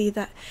totally see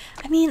that.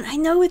 I mean, I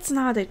know it's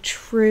not a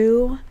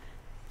true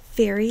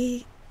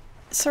fairy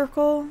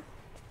circle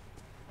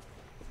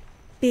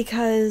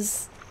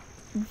because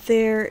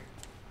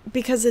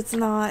it's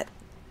not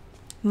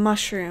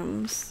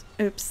mushrooms.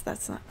 Oops,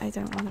 that's not, I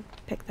don't want to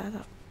pick that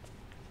up.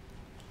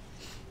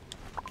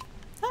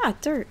 Ah,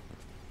 dirt.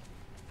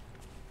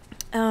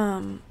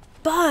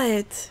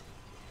 But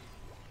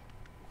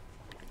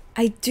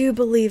I do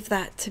believe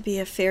that to be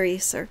a fairy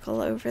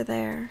circle over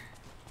there.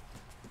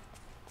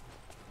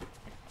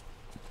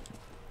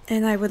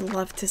 And I would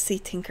love to see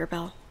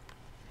Tinkerbell.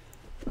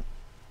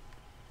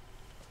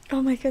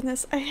 Oh my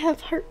goodness, I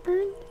have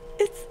heartburn.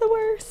 It's the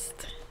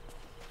worst.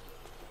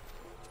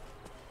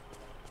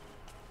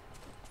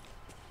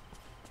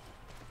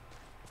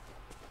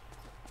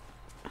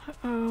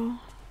 Uh-oh.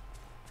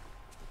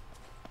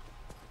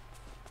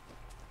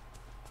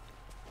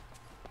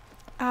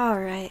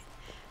 Alright.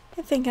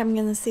 I think I'm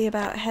gonna see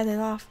about headed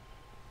off.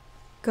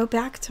 Go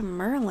back to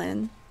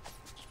Merlin.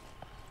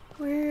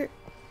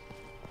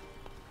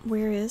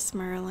 Where is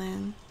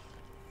Merlin?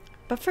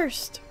 But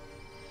first,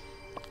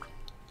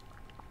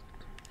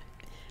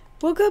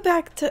 we'll go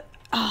back to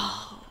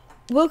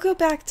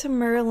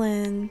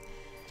Merlin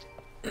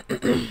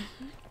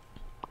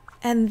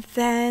and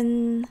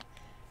then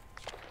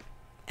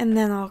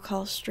I'll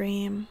call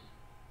stream.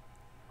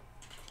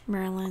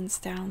 Merlin's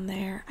down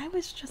there. I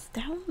was just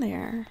down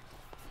there.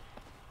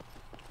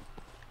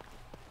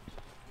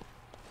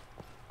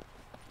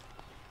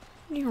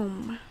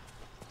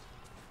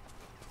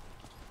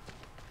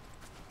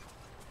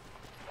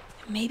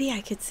 Maybe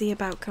I could see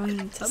about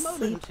going to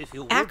sleep.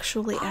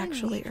 Actually,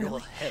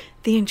 early.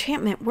 The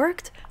enchantment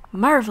worked?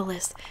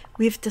 Marvelous.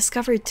 We've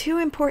discovered two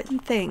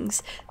important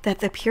things.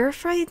 That the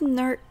purified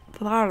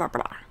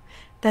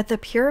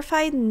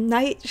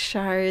night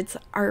shards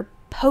are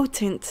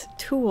potent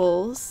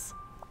tools.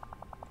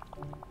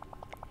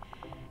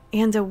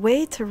 And a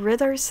way to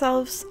rid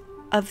ourselves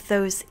of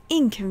those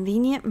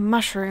inconvenient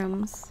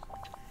mushrooms.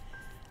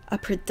 A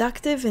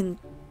productive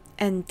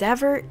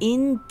endeavor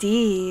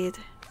indeed.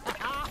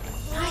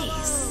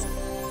 Nice.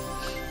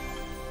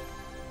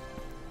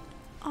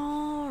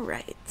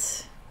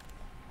 Alright.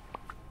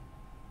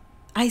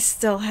 I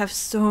still have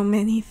so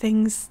many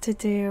things to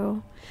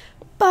do.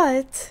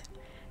 But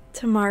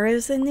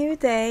tomorrow's a new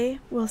day.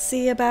 We'll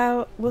see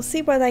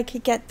what I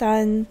could get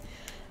done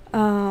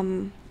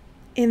in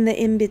the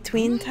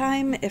in-between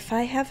time, if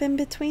I have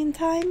in-between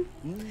time.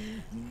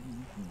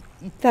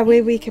 That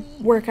way we could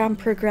work on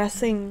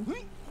progressing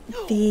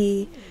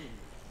the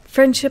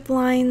friendship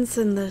lines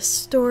and the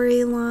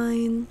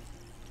storyline.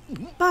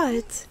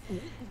 But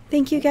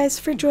thank you guys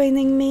for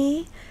joining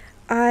me.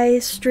 I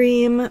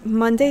stream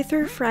Monday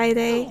through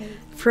Friday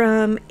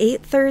from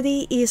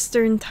 8:30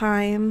 Eastern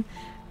time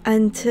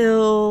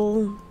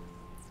until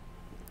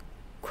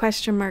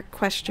question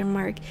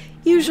mark,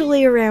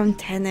 usually around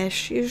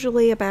 10ish,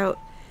 usually about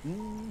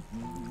an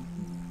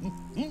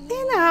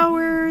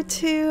hour or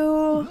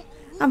two.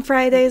 On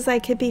Fridays I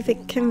could be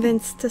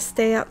convinced to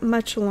stay up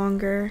much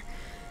longer.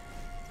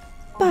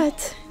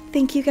 But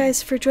thank you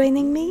guys for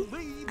joining me.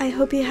 I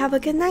hope you have a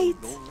good night.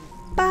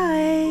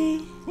 Bye.